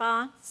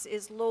response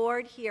is,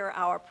 Lord, hear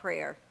our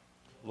prayer.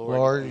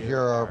 Lord, hear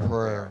our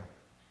prayer.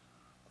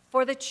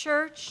 For the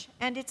church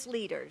and its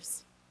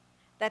leaders,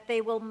 that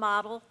they will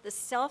model the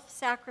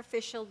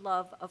self-sacrificial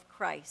love of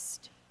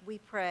Christ, we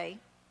pray.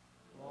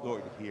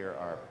 Lord, hear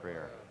our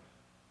prayer.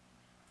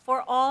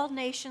 For all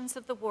nations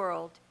of the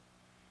world,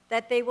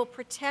 that they will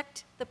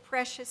protect the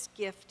precious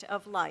gift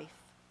of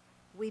life,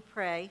 we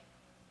pray.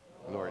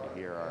 Lord,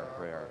 hear our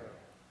prayer.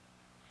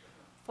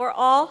 For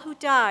all who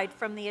died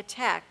from the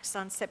attacks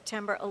on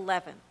September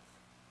 11th,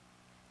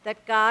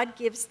 that God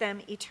gives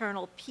them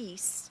eternal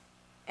peace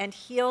and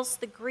heals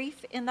the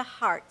grief in the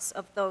hearts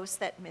of those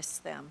that miss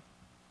them,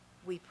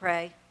 we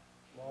pray.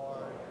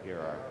 Lord, hear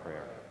our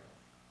prayer.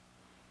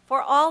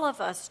 For all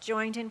of us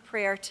joined in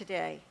prayer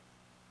today,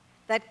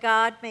 that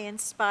God may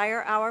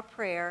inspire our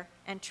prayer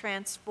and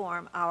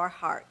transform our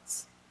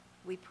hearts,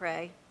 we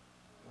pray.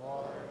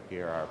 Lord,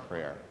 hear our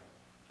prayer.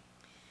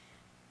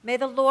 May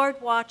the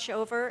Lord watch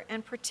over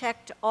and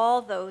protect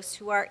all those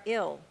who are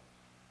ill,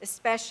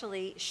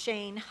 especially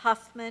Shane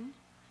Huffman,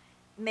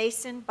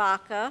 Mason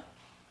Baca,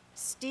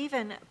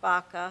 Stephen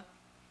Baca,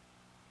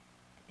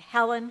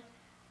 Helen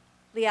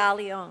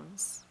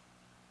Lealiones.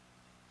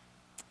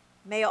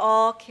 May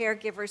all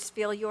caregivers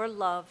feel your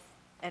love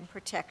and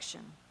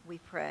protection, we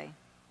pray.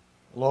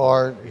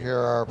 Lord, hear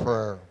our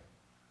prayer.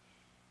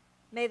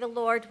 May the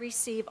Lord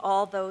receive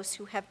all those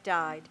who have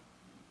died,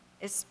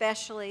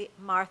 especially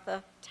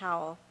Martha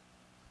Towell,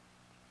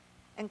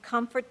 and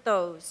comfort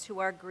those who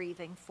are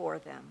grieving for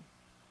them,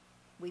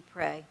 we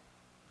pray.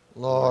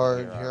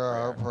 Lord, hear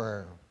our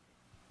prayer.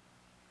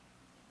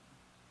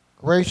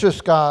 Gracious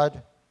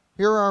God,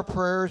 hear our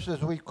prayers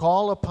as we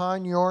call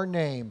upon your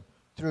name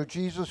through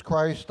Jesus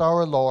Christ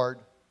our Lord.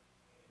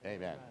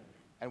 Amen.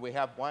 And we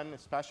have one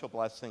special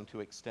blessing to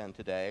extend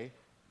today.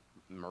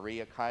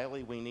 Maria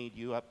Kiley, we need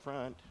you up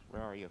front.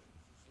 Where are you?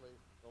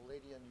 The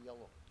lady in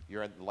yellow.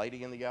 You're the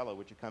lady in the yellow.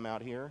 Would you come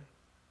out here?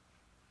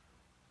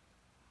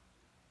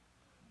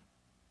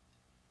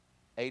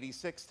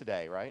 86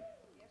 today, right?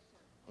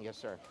 Yes,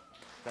 sir.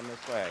 Come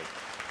this way.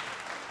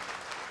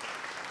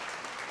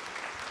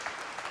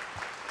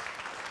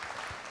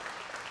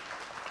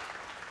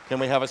 Can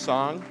we have a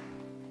song?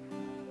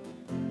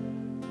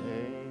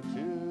 Day to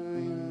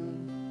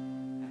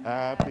you.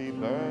 Happy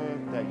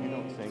birthday. You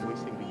don't sing, we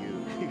sing to you.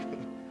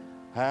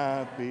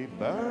 Happy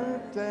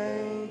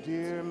birthday,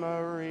 dear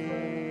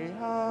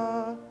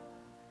Maria.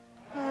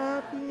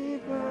 Happy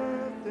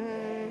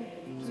birthday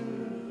to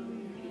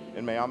you.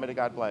 And may Almighty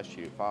God bless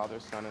you, Father,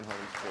 Son, and Holy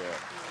Spirit.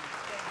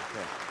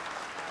 Okay.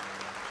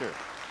 Sure.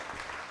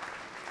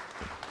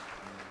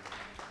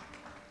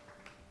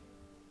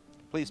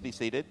 Please be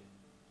seated.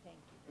 Thank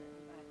you very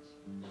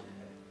much.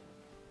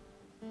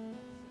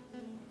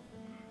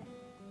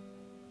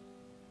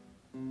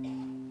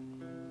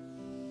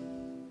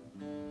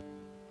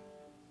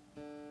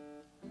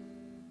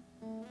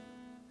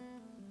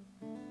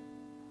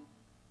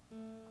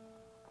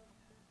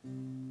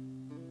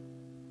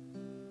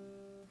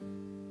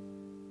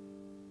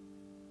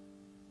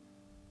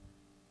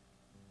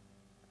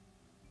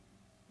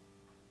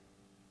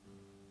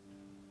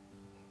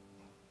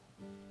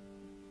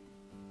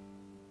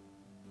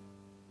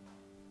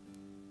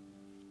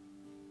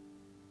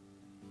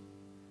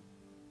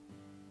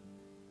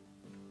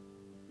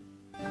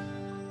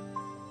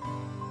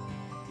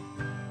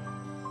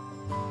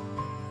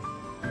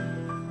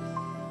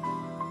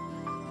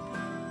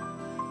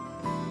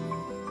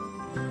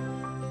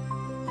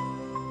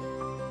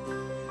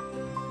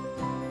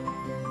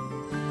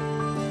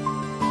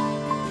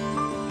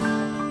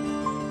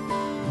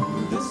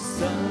 The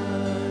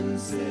sun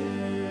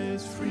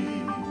sets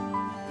free.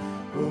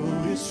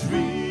 Oh, it's free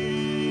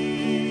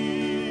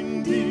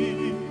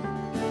indeed.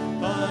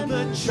 I'm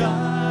a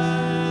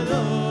child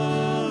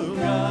of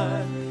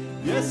God.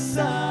 Yes,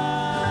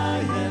 I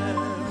am.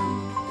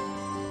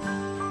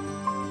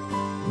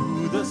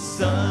 Who the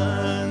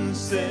sun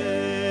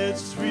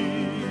sets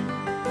free.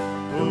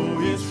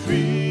 Oh, it's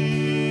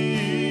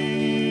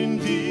free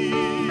indeed.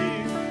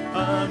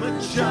 I'm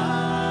a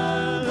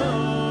child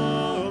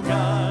of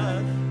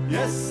God.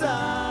 Yes,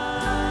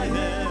 I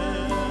am.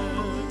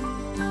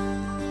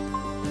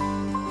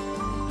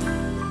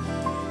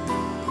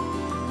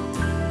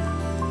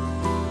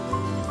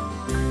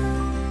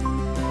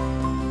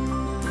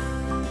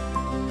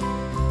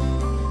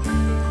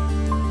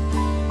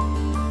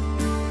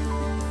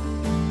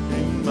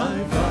 In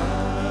my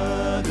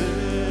Father's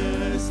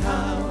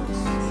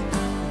house,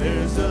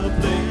 there's a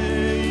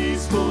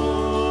place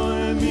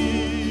for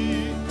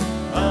me.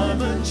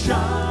 I'm a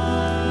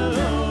child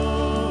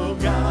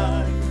of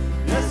God.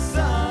 Yes,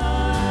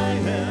 I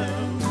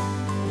am.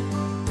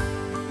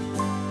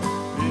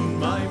 In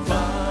my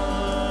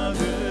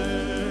Father's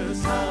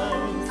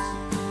house,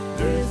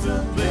 there's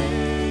a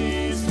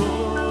place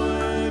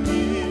for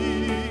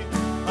me.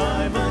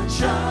 I'm a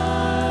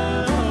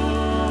child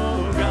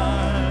of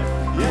God.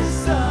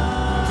 Yes, I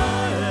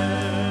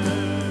am.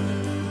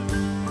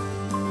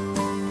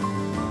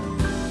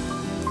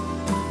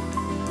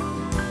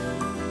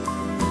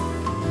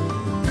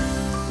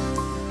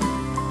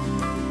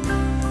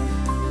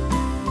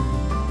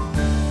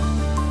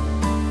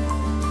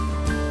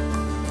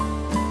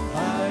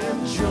 I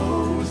am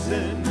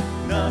chosen,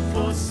 not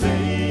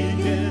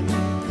forsaken.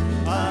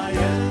 I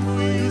am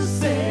who you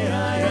say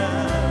I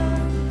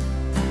am.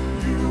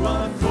 You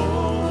are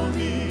for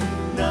me,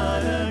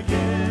 not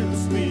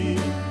against me.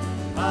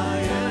 I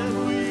am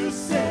who you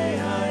say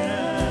I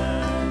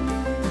am.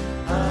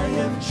 I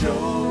am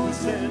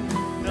chosen,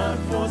 not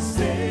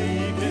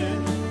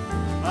forsaken.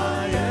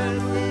 I am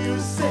who you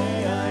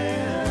say I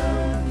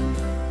am.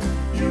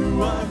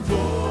 You are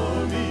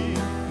for me,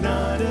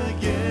 not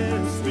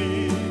against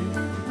me.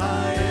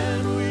 I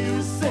am who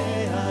you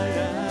say I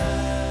am.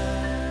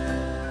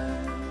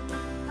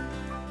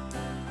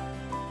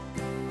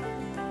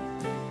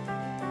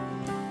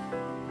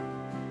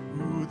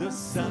 Who the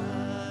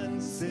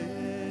sun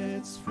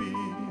sets free,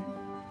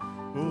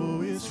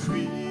 oh, is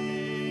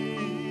free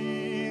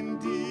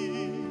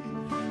indeed.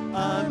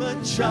 I'm a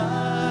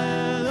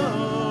child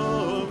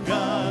of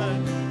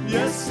God.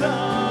 Yes,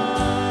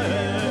 I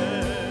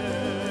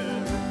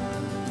am.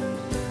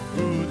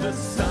 Who the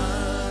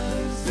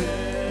sun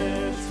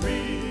sets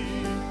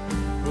free,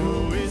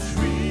 oh, is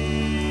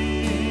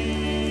free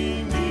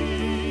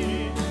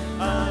indeed.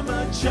 I'm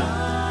a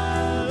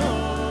child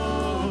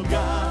of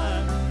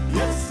God.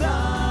 Yes, I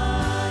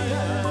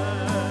am.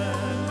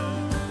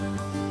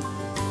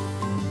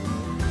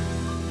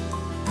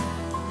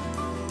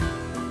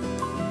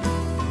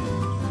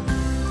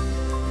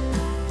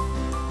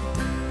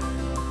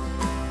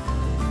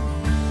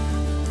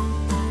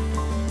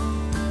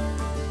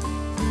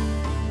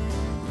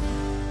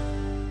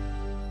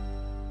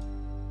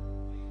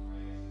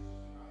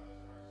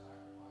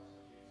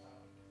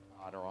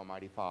 God, our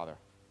Almighty Father.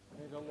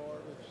 the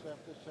Lord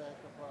accept the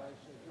sacrifice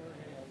at your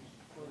hands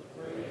for the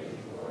praise and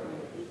glory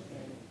of his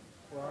name,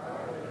 for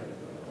our praise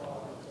and the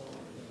Father's holy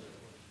name.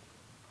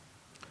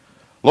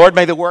 Lord,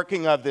 may the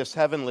working of this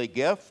heavenly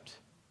gift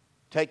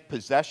take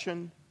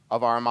possession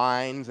of our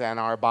minds and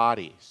our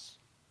bodies.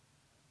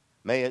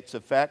 May its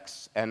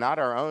effects and not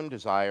our own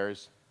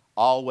desires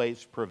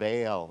always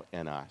prevail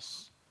in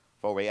us.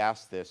 For we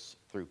ask this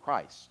through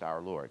Christ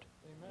our Lord.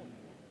 Amen.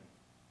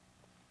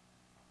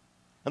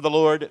 And the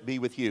Lord be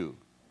with you.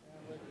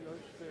 And with your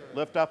spirit,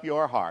 Lift up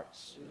your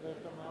hearts. we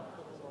lift them up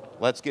to the Lord.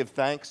 Let's give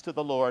thanks to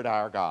the Lord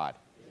our God.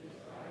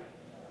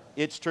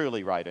 It's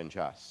truly right and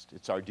just.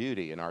 It's our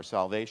duty in our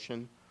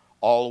salvation,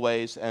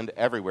 always and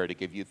everywhere to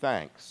give you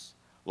thanks,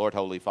 Lord,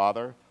 Holy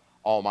Father,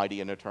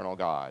 Almighty and eternal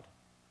God.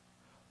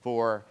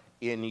 For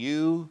in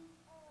you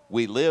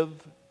we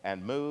live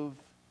and move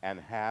and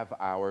have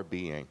our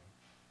being.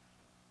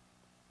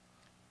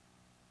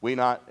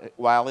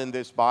 While in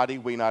this body,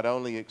 we not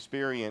only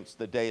experience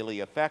the daily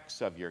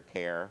effects of your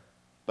care,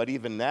 but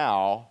even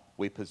now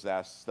we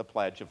possess the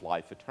pledge of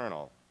life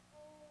eternal.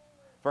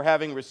 For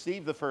having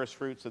received the first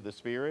fruits of the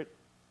Spirit,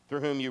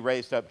 through whom you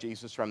raised up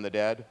Jesus from the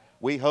dead,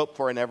 we hope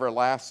for an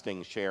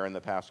everlasting share in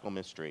the Paschal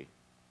mystery.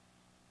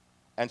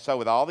 And so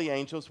with all the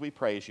angels we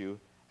praise you,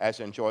 as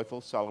in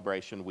joyful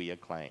celebration we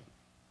acclaim.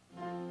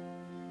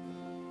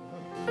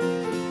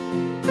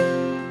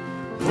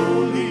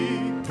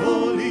 Holy,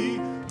 holy,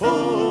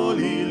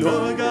 holy,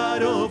 Lord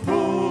God of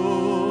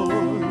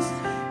hosts,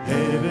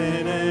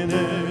 heaven and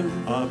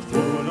earth are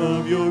full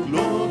of your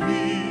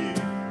glory.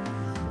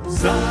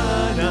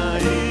 Hosanna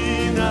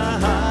in the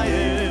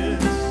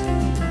highest,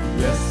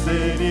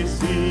 blessed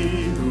is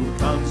he who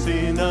comes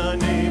in the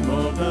name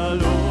of the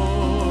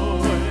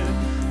Lord.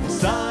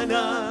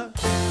 Hosanna,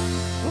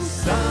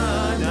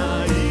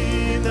 Hosanna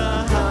in the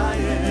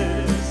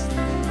highest,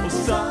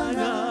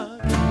 Hosanna,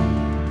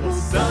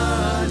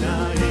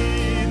 Hosanna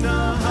in the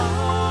highest.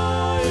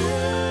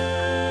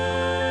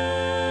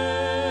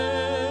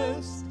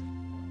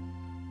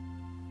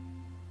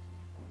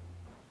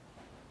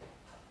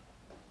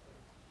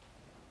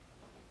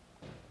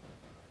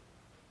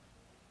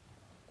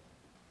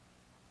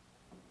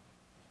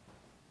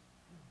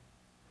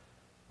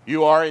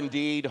 You are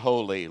indeed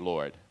holy,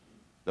 Lord,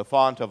 the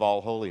font of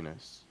all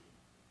holiness.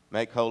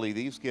 Make holy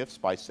these gifts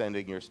by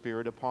sending your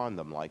Spirit upon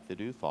them like the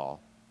dewfall,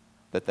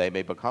 that they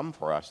may become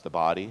for us the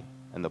body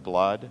and the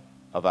blood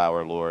of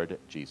our Lord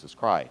Jesus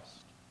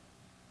Christ.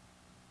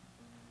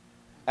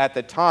 At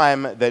the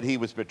time that he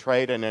was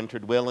betrayed and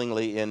entered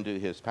willingly into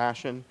his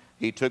passion,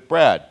 he took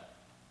bread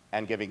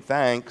and, giving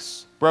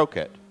thanks, broke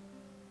it.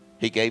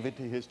 He gave it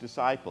to his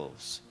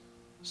disciples,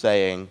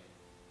 saying,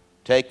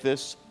 "Take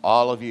this,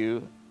 all of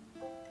you,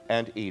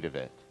 and eat of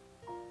it,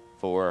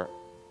 for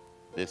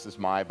this is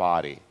my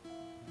body.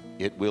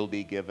 It will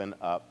be given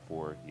up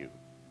for you."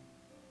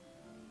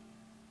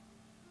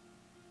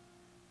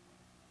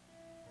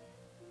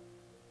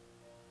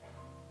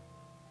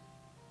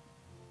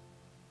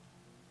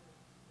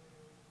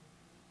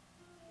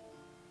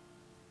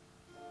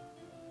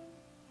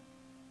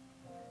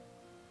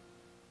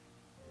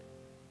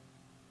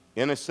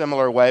 In a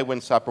similar way,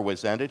 when supper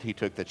was ended, he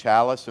took the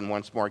chalice and,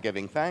 once more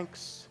giving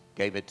thanks,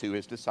 gave it to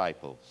his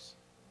disciples.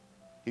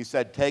 He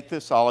said, "Take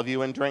this, all of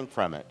you, and drink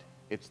from it.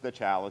 It's the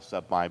chalice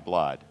of my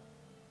blood,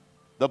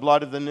 the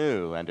blood of the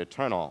new and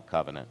eternal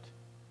covenant.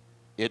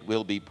 It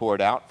will be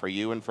poured out for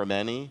you and for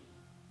many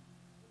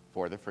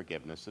for the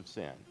forgiveness of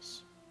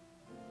sins.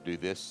 Do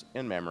this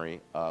in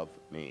memory of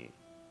me."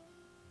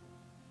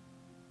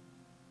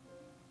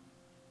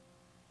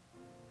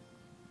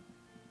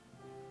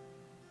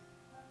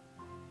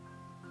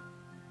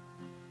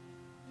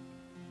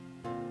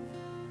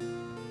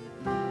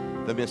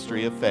 The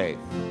mystery of faith.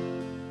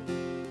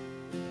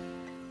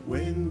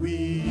 When we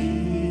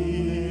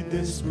eat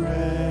this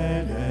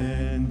bread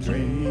and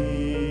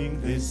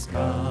drink this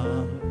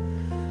cup,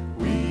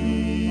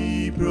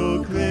 we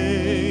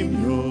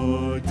proclaim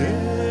your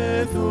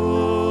death,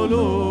 O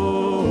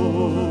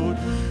Lord,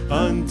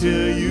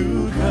 until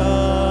you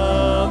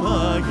come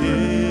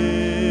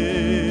again,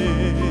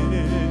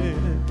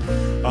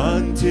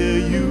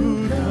 until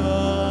you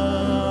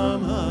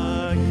come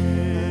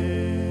again.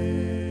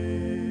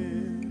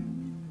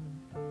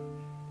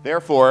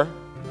 Therefore,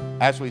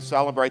 as we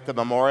celebrate the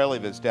memorial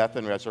of his death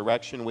and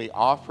resurrection, we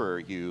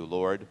offer you,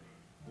 Lord,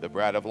 the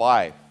bread of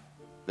life,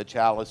 the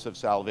chalice of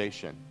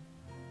salvation,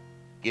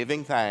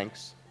 giving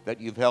thanks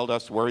that you've held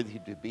us worthy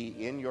to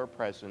be in your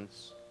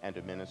presence and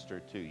to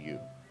minister to you.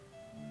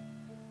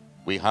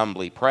 We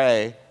humbly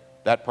pray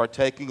that,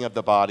 partaking of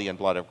the body and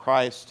blood of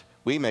Christ,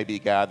 we may be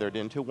gathered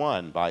into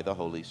one by the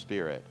Holy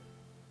Spirit.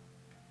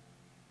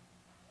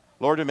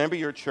 Lord, remember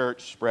your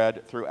church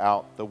spread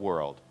throughout the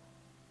world.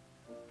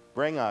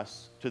 Bring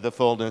us to the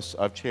fullness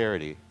of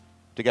charity,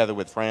 together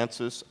with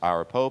Francis,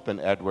 our Pope, and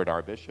Edward,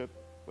 our Bishop,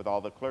 with all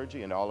the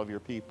clergy and all of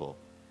your people.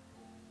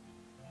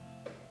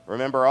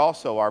 Remember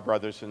also our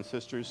brothers and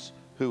sisters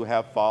who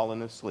have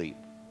fallen asleep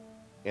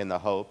in the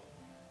hope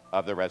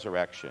of the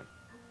resurrection,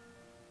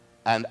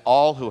 and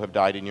all who have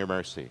died in your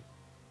mercy.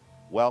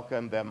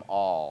 welcome them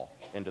all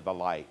into the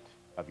light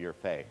of your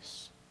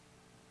face.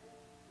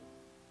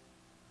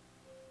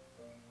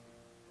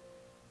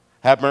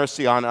 Have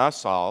mercy on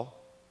us all,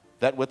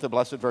 that with the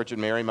Blessed Virgin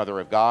Mary, Mother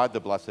of God, the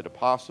blessed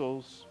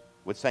apostles,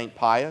 with St.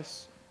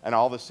 Pius, and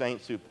all the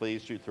saints who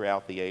pleased you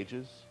throughout the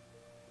ages,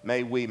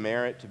 may we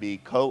merit to be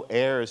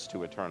co-heirs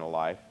to eternal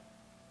life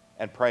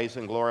and praise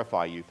and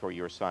glorify you through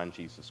your Son,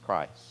 Jesus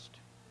Christ.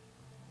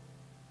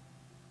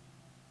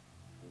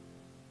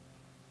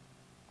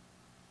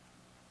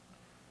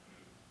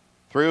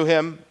 Through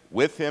him,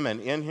 with him, and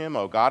in him,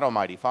 O God,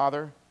 Almighty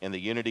Father, in the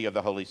unity of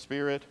the Holy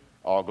Spirit,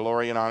 all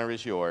glory and honor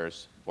is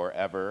yours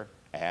forever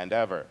and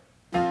ever.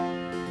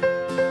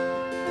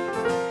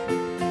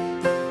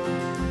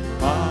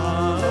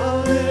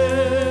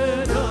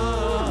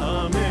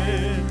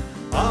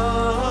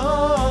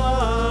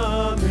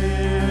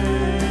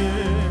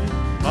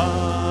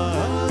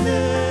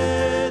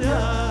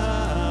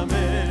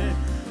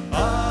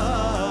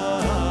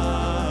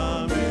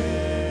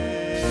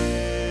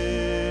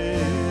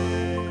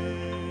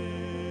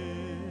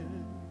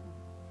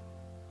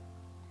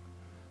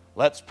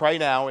 Let's pray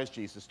now as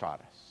Jesus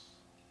taught us.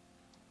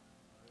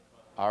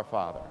 Our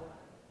Father,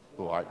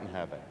 who art in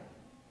heaven,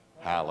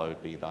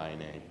 hallowed be thy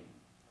name.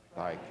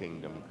 Thy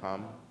kingdom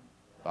come,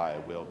 thy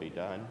will be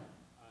done,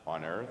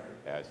 on earth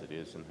as it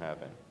is in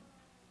heaven.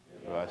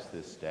 Give us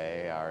this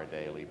day our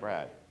daily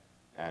bread,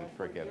 and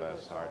forgive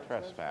us our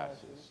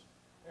trespasses,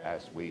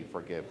 as we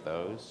forgive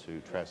those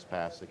who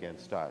trespass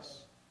against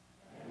us.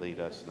 Lead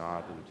us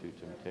not into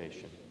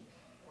temptation.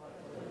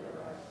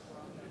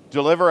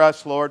 Deliver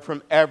us, Lord,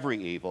 from every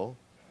evil.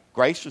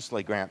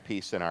 Graciously grant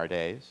peace in our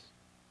days,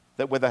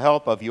 that with the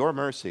help of your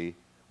mercy,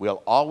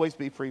 we'll always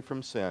be free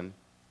from sin,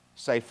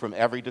 safe from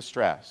every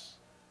distress,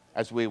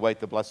 as we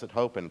await the blessed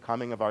hope and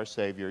coming of our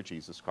Savior,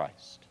 Jesus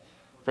Christ.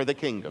 For the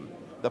kingdom,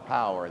 the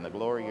power, and the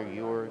glory are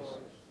yours,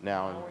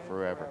 now and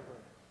forever.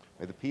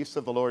 May the peace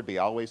of the Lord be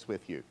always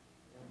with you.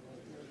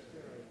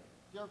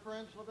 Dear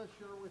friends, let us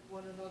share with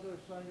one another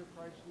a sign of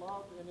Christ's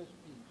love and his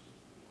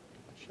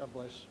peace. God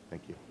bless.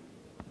 Thank you.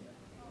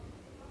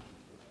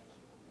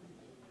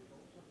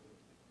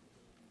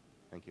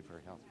 Thank you for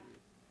your help.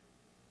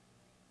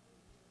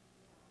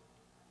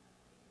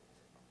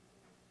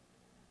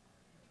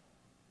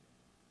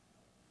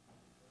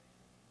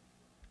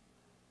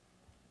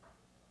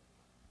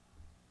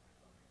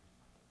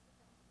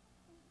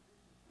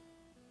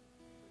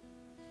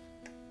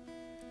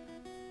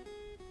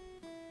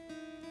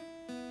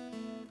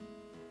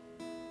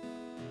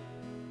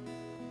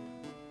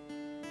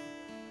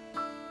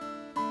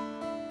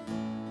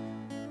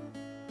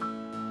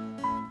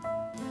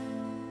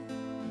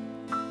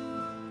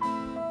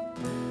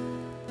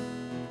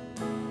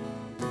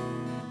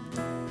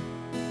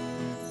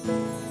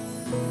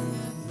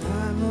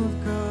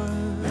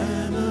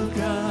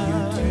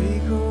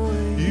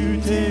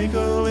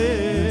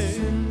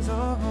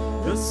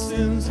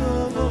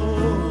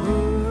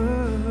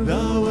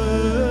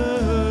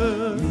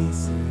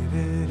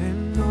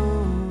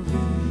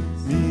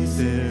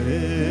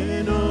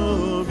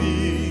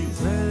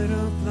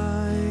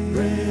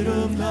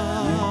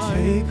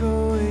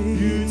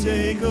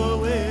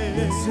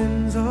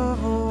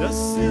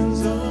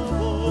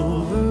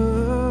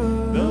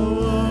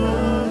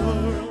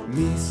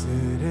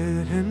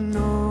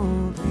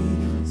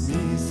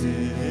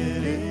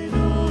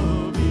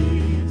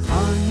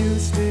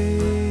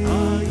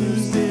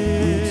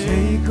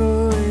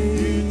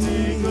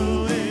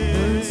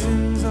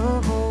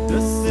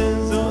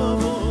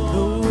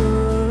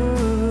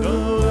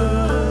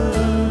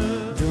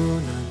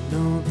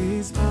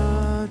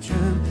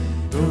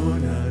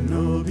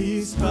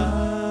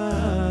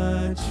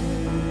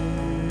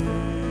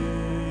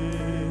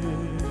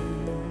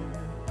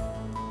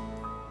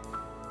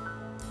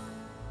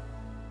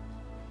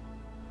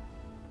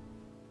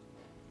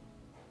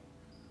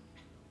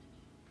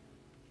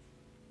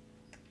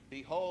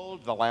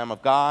 Behold the Lamb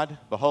of God.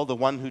 Behold the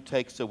one who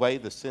takes away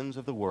the sins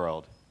of the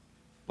world.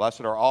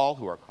 Blessed are all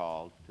who are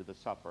called to the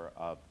supper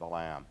of the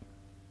Lamb.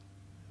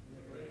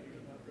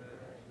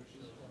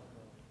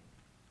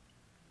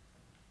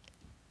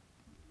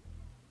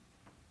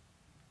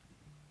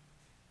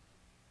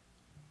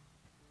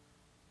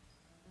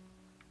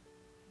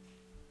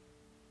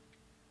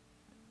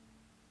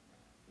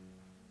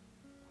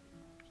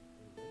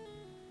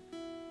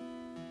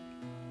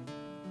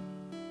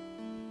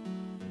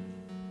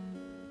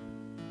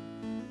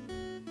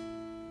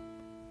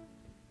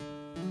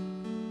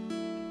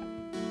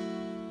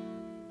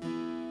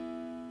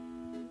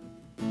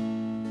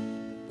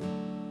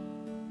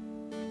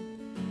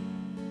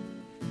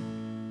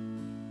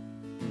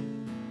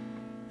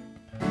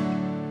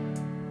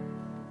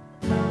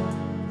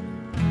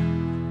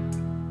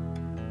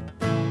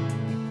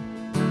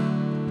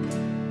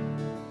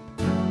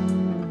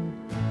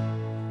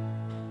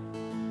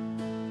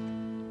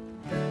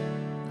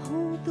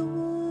 Hold the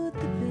wood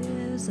that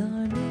bears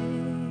our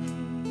name.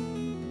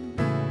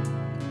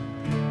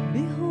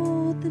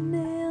 Behold the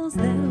nails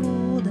that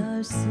hold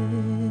our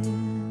sin.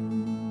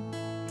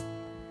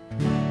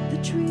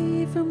 The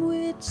tree from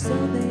which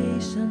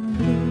salvation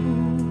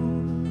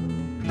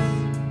blooms,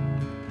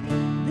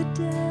 the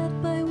death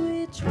by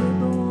which we're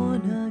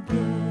born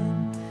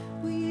again.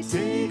 We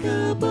Take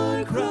up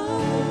our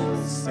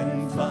cross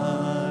and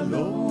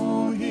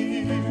follow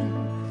Him.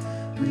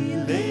 We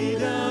lay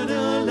down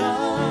our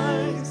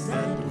lives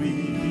that we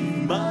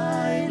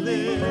might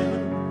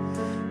live.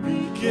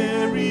 We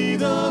carry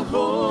the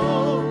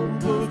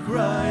hope of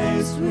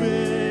Christ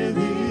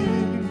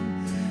within.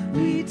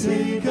 We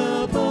take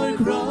up our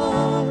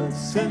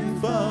cross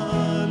and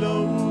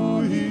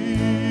follow Him.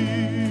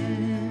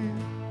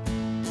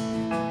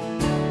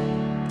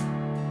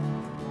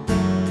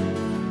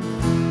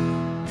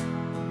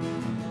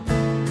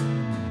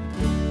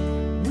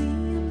 We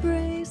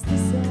embrace the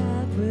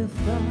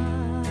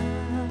sacrifice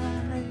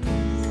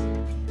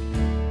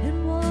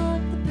and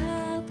walk the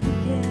path we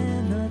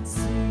cannot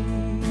see.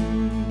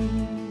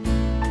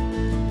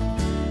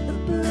 The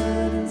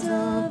burdens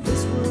of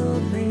this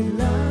world may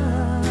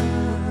lie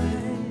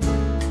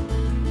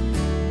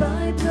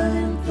by blood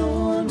and thorn.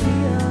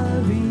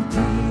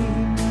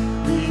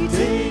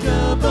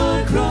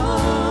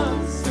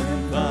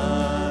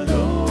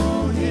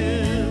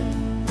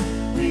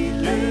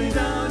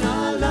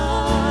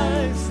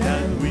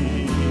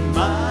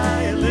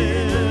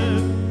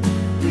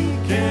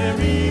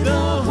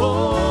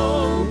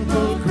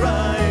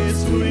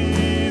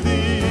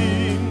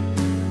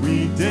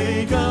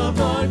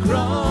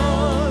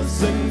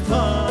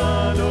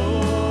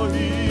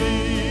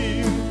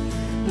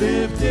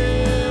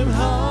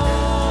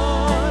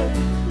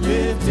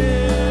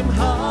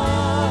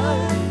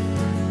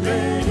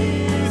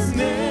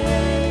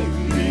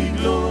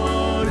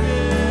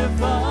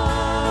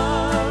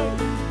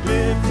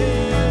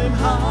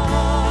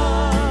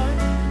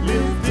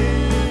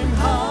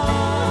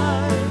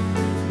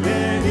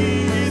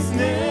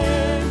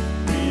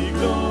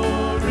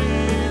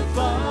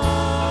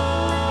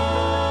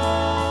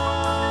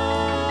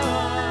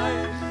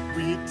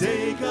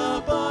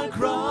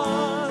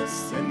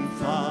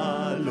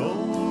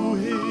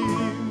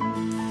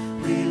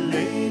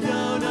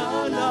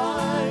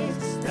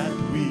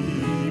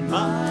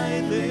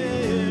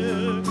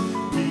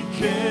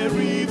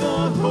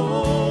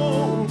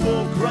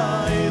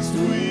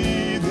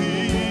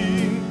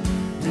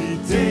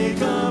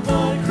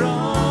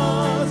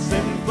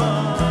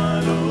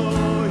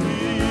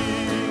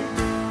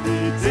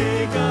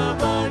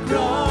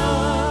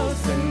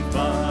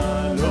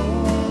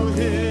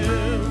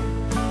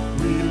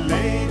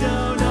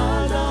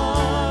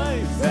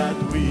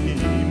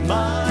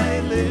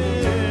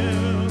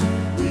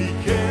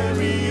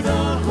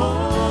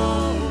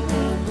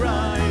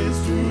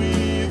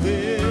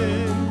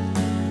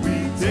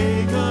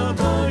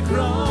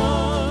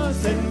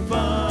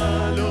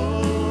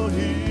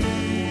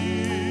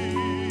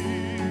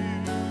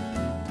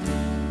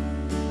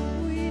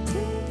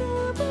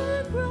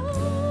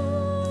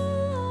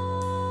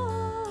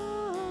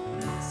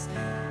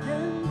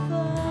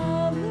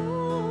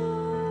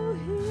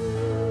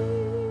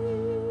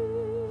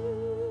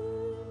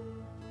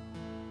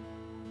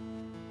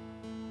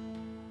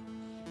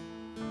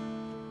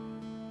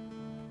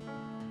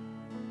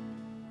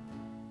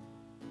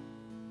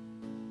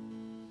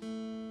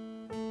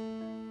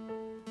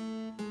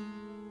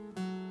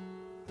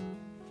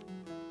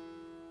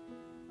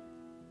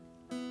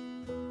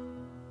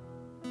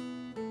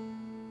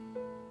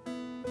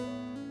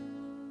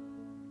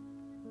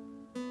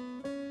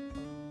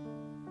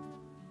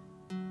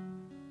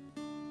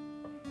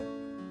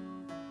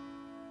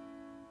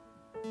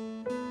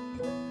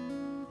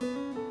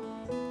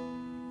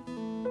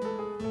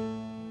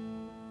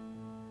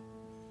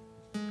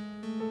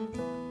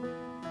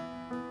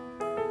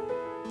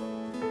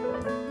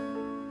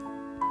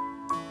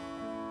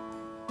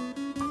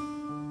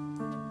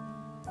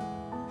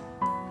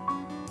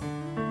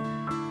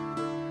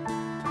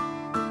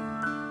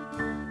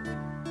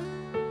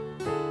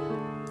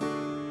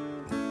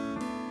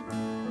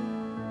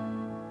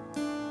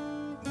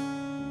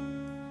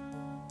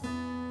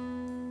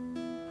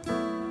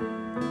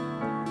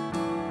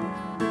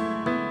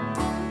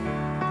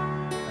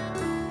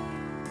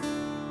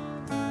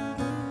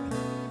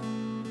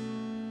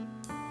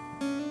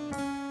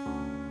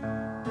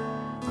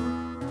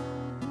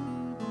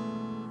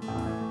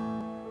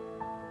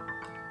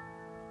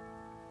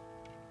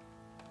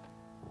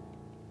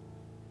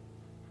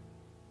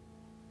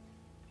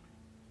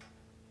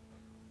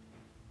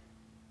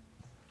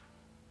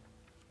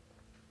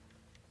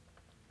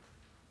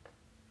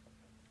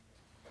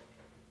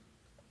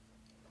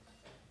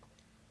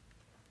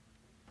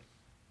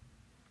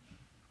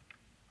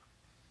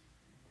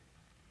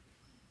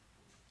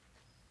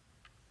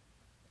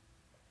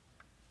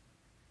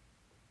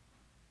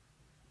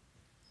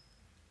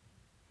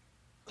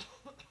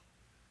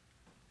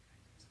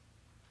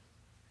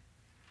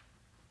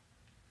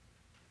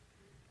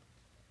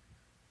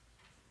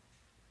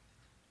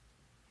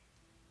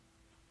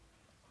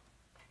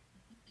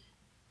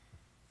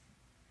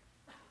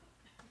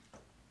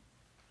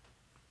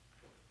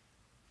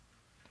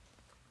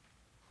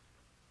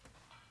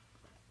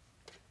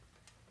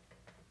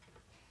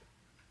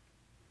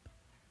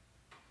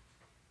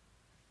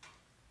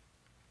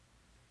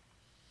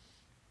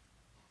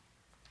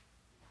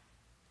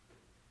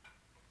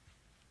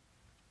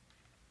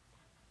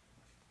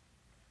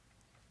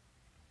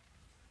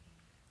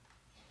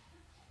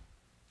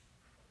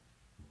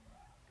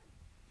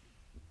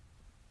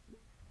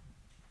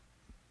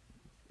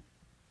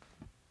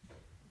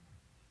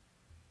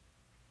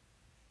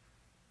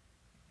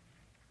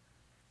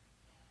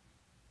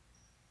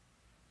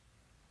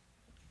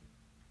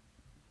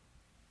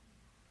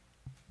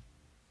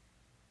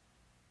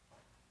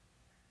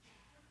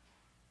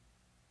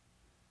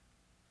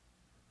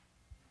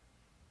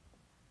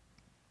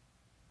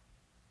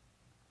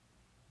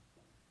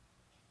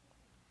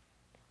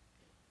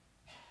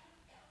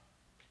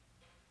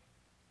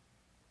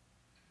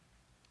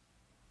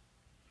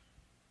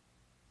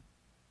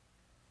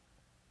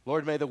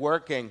 Lord, may the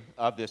working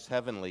of this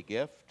heavenly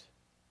gift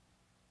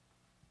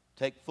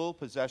take full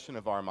possession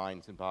of our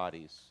minds and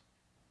bodies,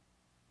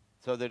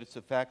 so that its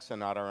effects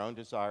and not our own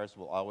desires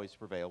will always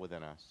prevail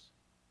within us.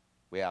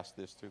 We ask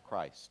this through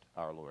Christ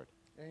our Lord.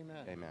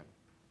 Amen. Amen.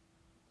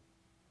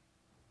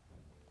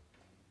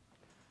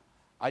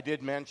 I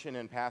did mention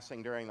in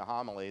passing during the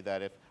homily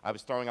that if I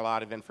was throwing a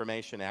lot of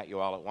information at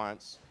you all at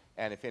once,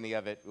 and if any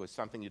of it was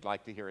something you'd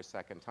like to hear a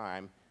second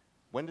time,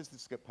 when does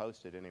this get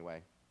posted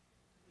anyway?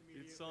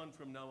 It's on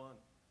from now on.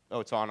 Oh,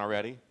 it's on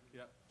already?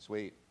 Yeah.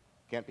 Sweet.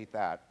 Can't beat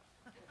that.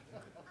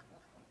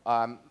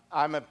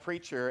 I'm a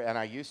preacher, and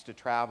I used to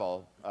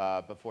travel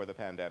before the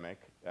pandemic.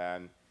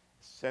 And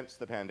since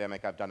the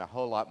pandemic, I've done a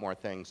whole lot more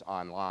things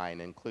online,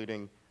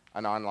 including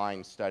an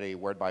online study,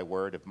 word by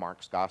word, of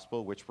Mark's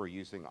Gospel, which we're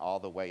using all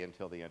the way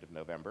until the end of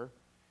November.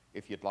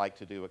 If you'd like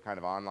to do a kind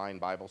of online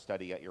Bible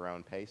study at your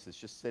own pace, it's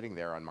just sitting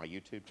there on my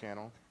YouTube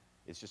channel.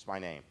 It's just my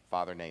name,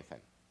 Father Nathan,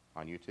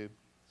 on YouTube.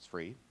 It's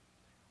free.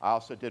 I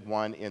also did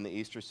one in the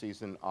Easter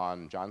season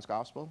on John's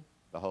Gospel,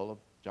 the whole of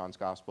John's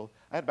Gospel.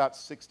 I had about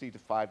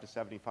 65 to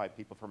 75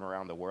 people from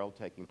around the world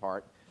taking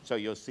part. So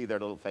you'll see their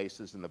little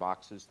faces in the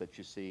boxes that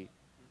you see,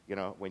 you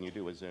know, when you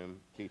do a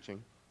Zoom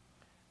teaching.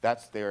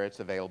 That's there.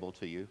 It's available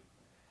to you.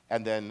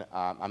 And then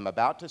I'm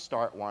about to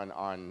start one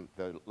on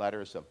the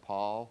letters of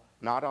Paul,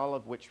 not all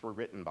of which were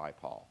written by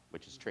Paul,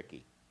 which is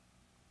tricky.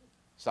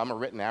 Some are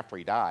written after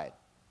he died.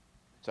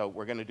 So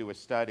we're going to do a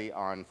study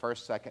on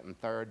 1st, 2nd, and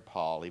 3rd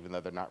Paul, even though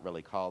they're not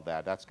really called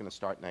that. That's going to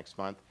start next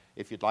month.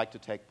 If you'd like to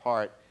take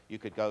part, you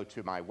could go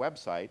to my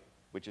website,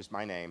 which is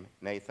my name,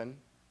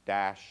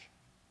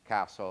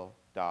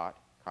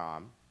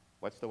 nathan-castle.com.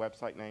 What's the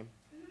website name?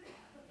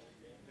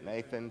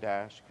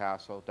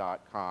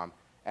 nathan-castle.com.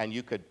 And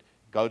you could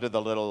go to the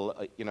little,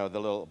 the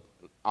little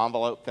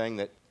envelope thing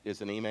that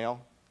is an email,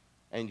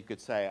 and you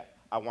could say,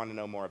 I want to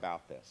know more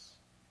about this.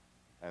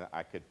 And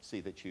I could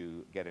see that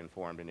you get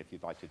informed, and if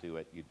you'd like to do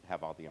it, you'd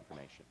have all the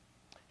information.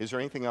 Is there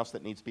anything else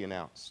that needs to be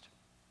announced?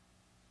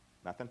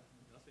 Nothing?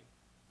 Nothing.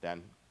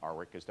 Then our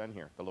work is done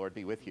here. The Lord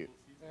be with you.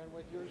 And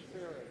with your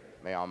spirit.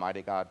 May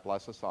Almighty God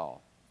bless us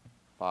all,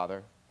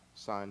 Father,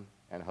 Son,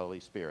 and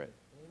Holy Spirit.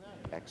 Amen.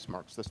 X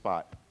marks the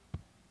spot.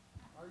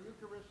 Our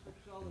Eucharistic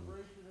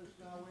celebration is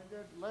now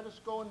ended. Let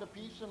us go in the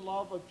peace and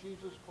love of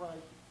Jesus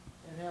Christ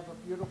and have a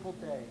beautiful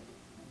day.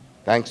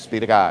 Thanks be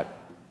to God.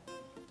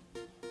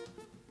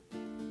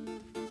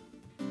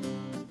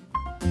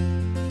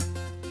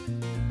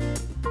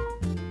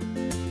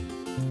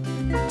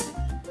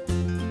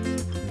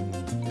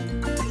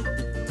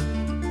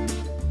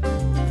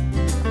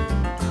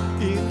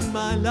 In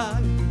my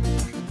life,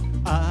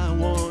 I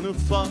want to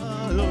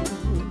follow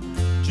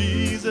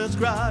Jesus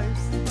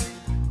Christ,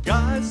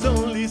 God's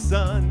only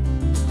Son.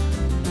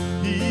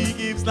 He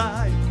gives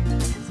life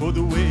for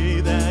the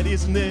way that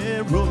is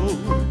narrow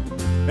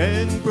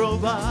and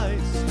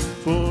provides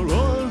for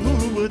all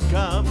who would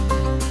come.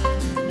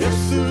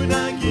 Yesu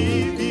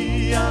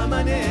nagibi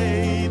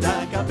amane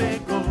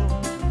takapeko,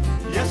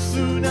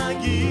 Yesu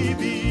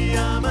nagibi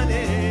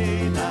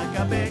amane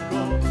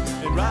takapeko,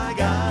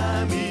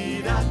 raga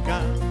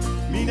miraka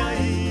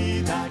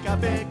minai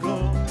takapeko,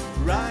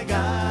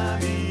 raga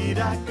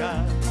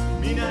miraka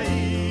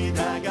minai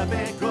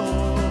takapeko.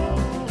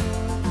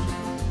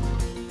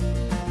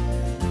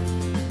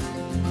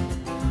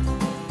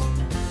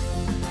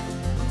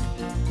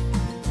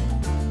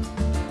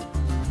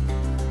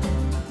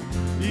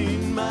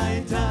 In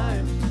my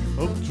time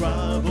of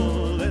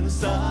trouble and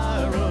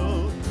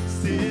sorrow,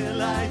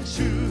 still I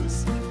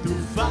choose to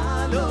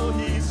follow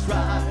His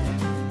right.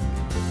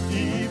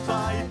 If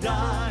I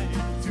die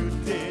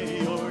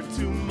today or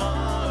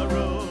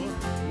tomorrow,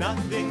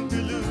 nothing to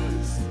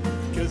lose,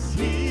 'cause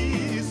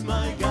He is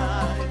my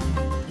guide.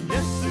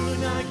 Yesu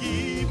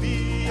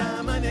nagibi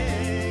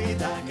amane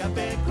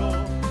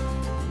takapeko,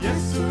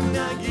 Yesu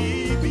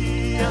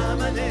nagibi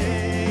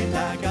amane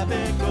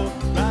takapeko,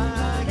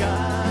 raga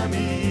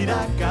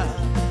miraka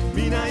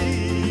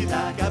minai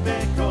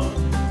takapeko,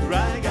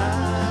 raga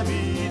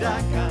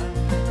miraka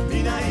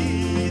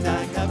minai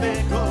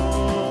takapeko.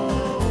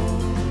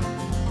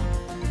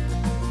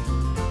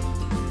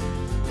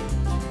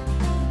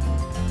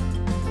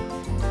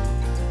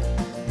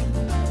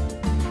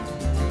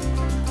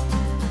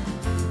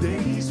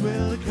 Days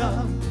will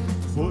come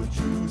for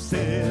true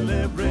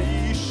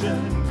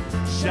celebration.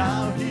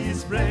 Shout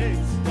His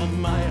praise on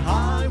my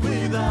high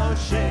without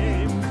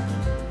shame.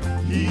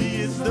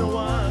 He is the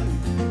one,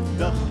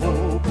 the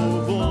hope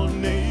of all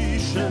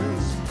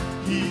nations.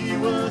 He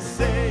will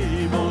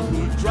save all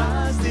who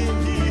trust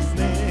in His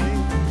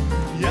name.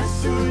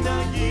 Yesu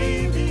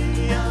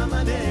nagibi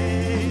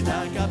amane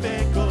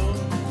takapeko,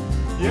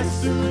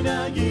 Yesu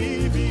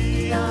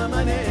nagibi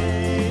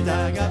amane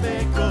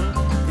takapeko,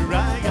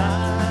 raga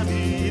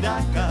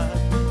miraka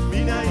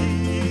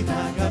minai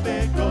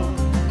takapeko,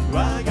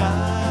 raga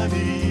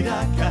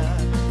miraka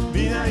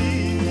minai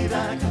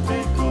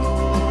takapeko.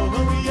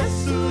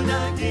 Yesu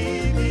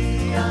nagibi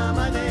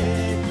amane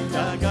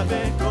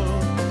takapeko,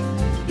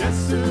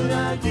 Yesu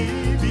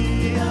nagibi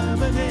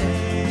amane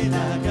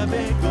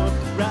takapeko.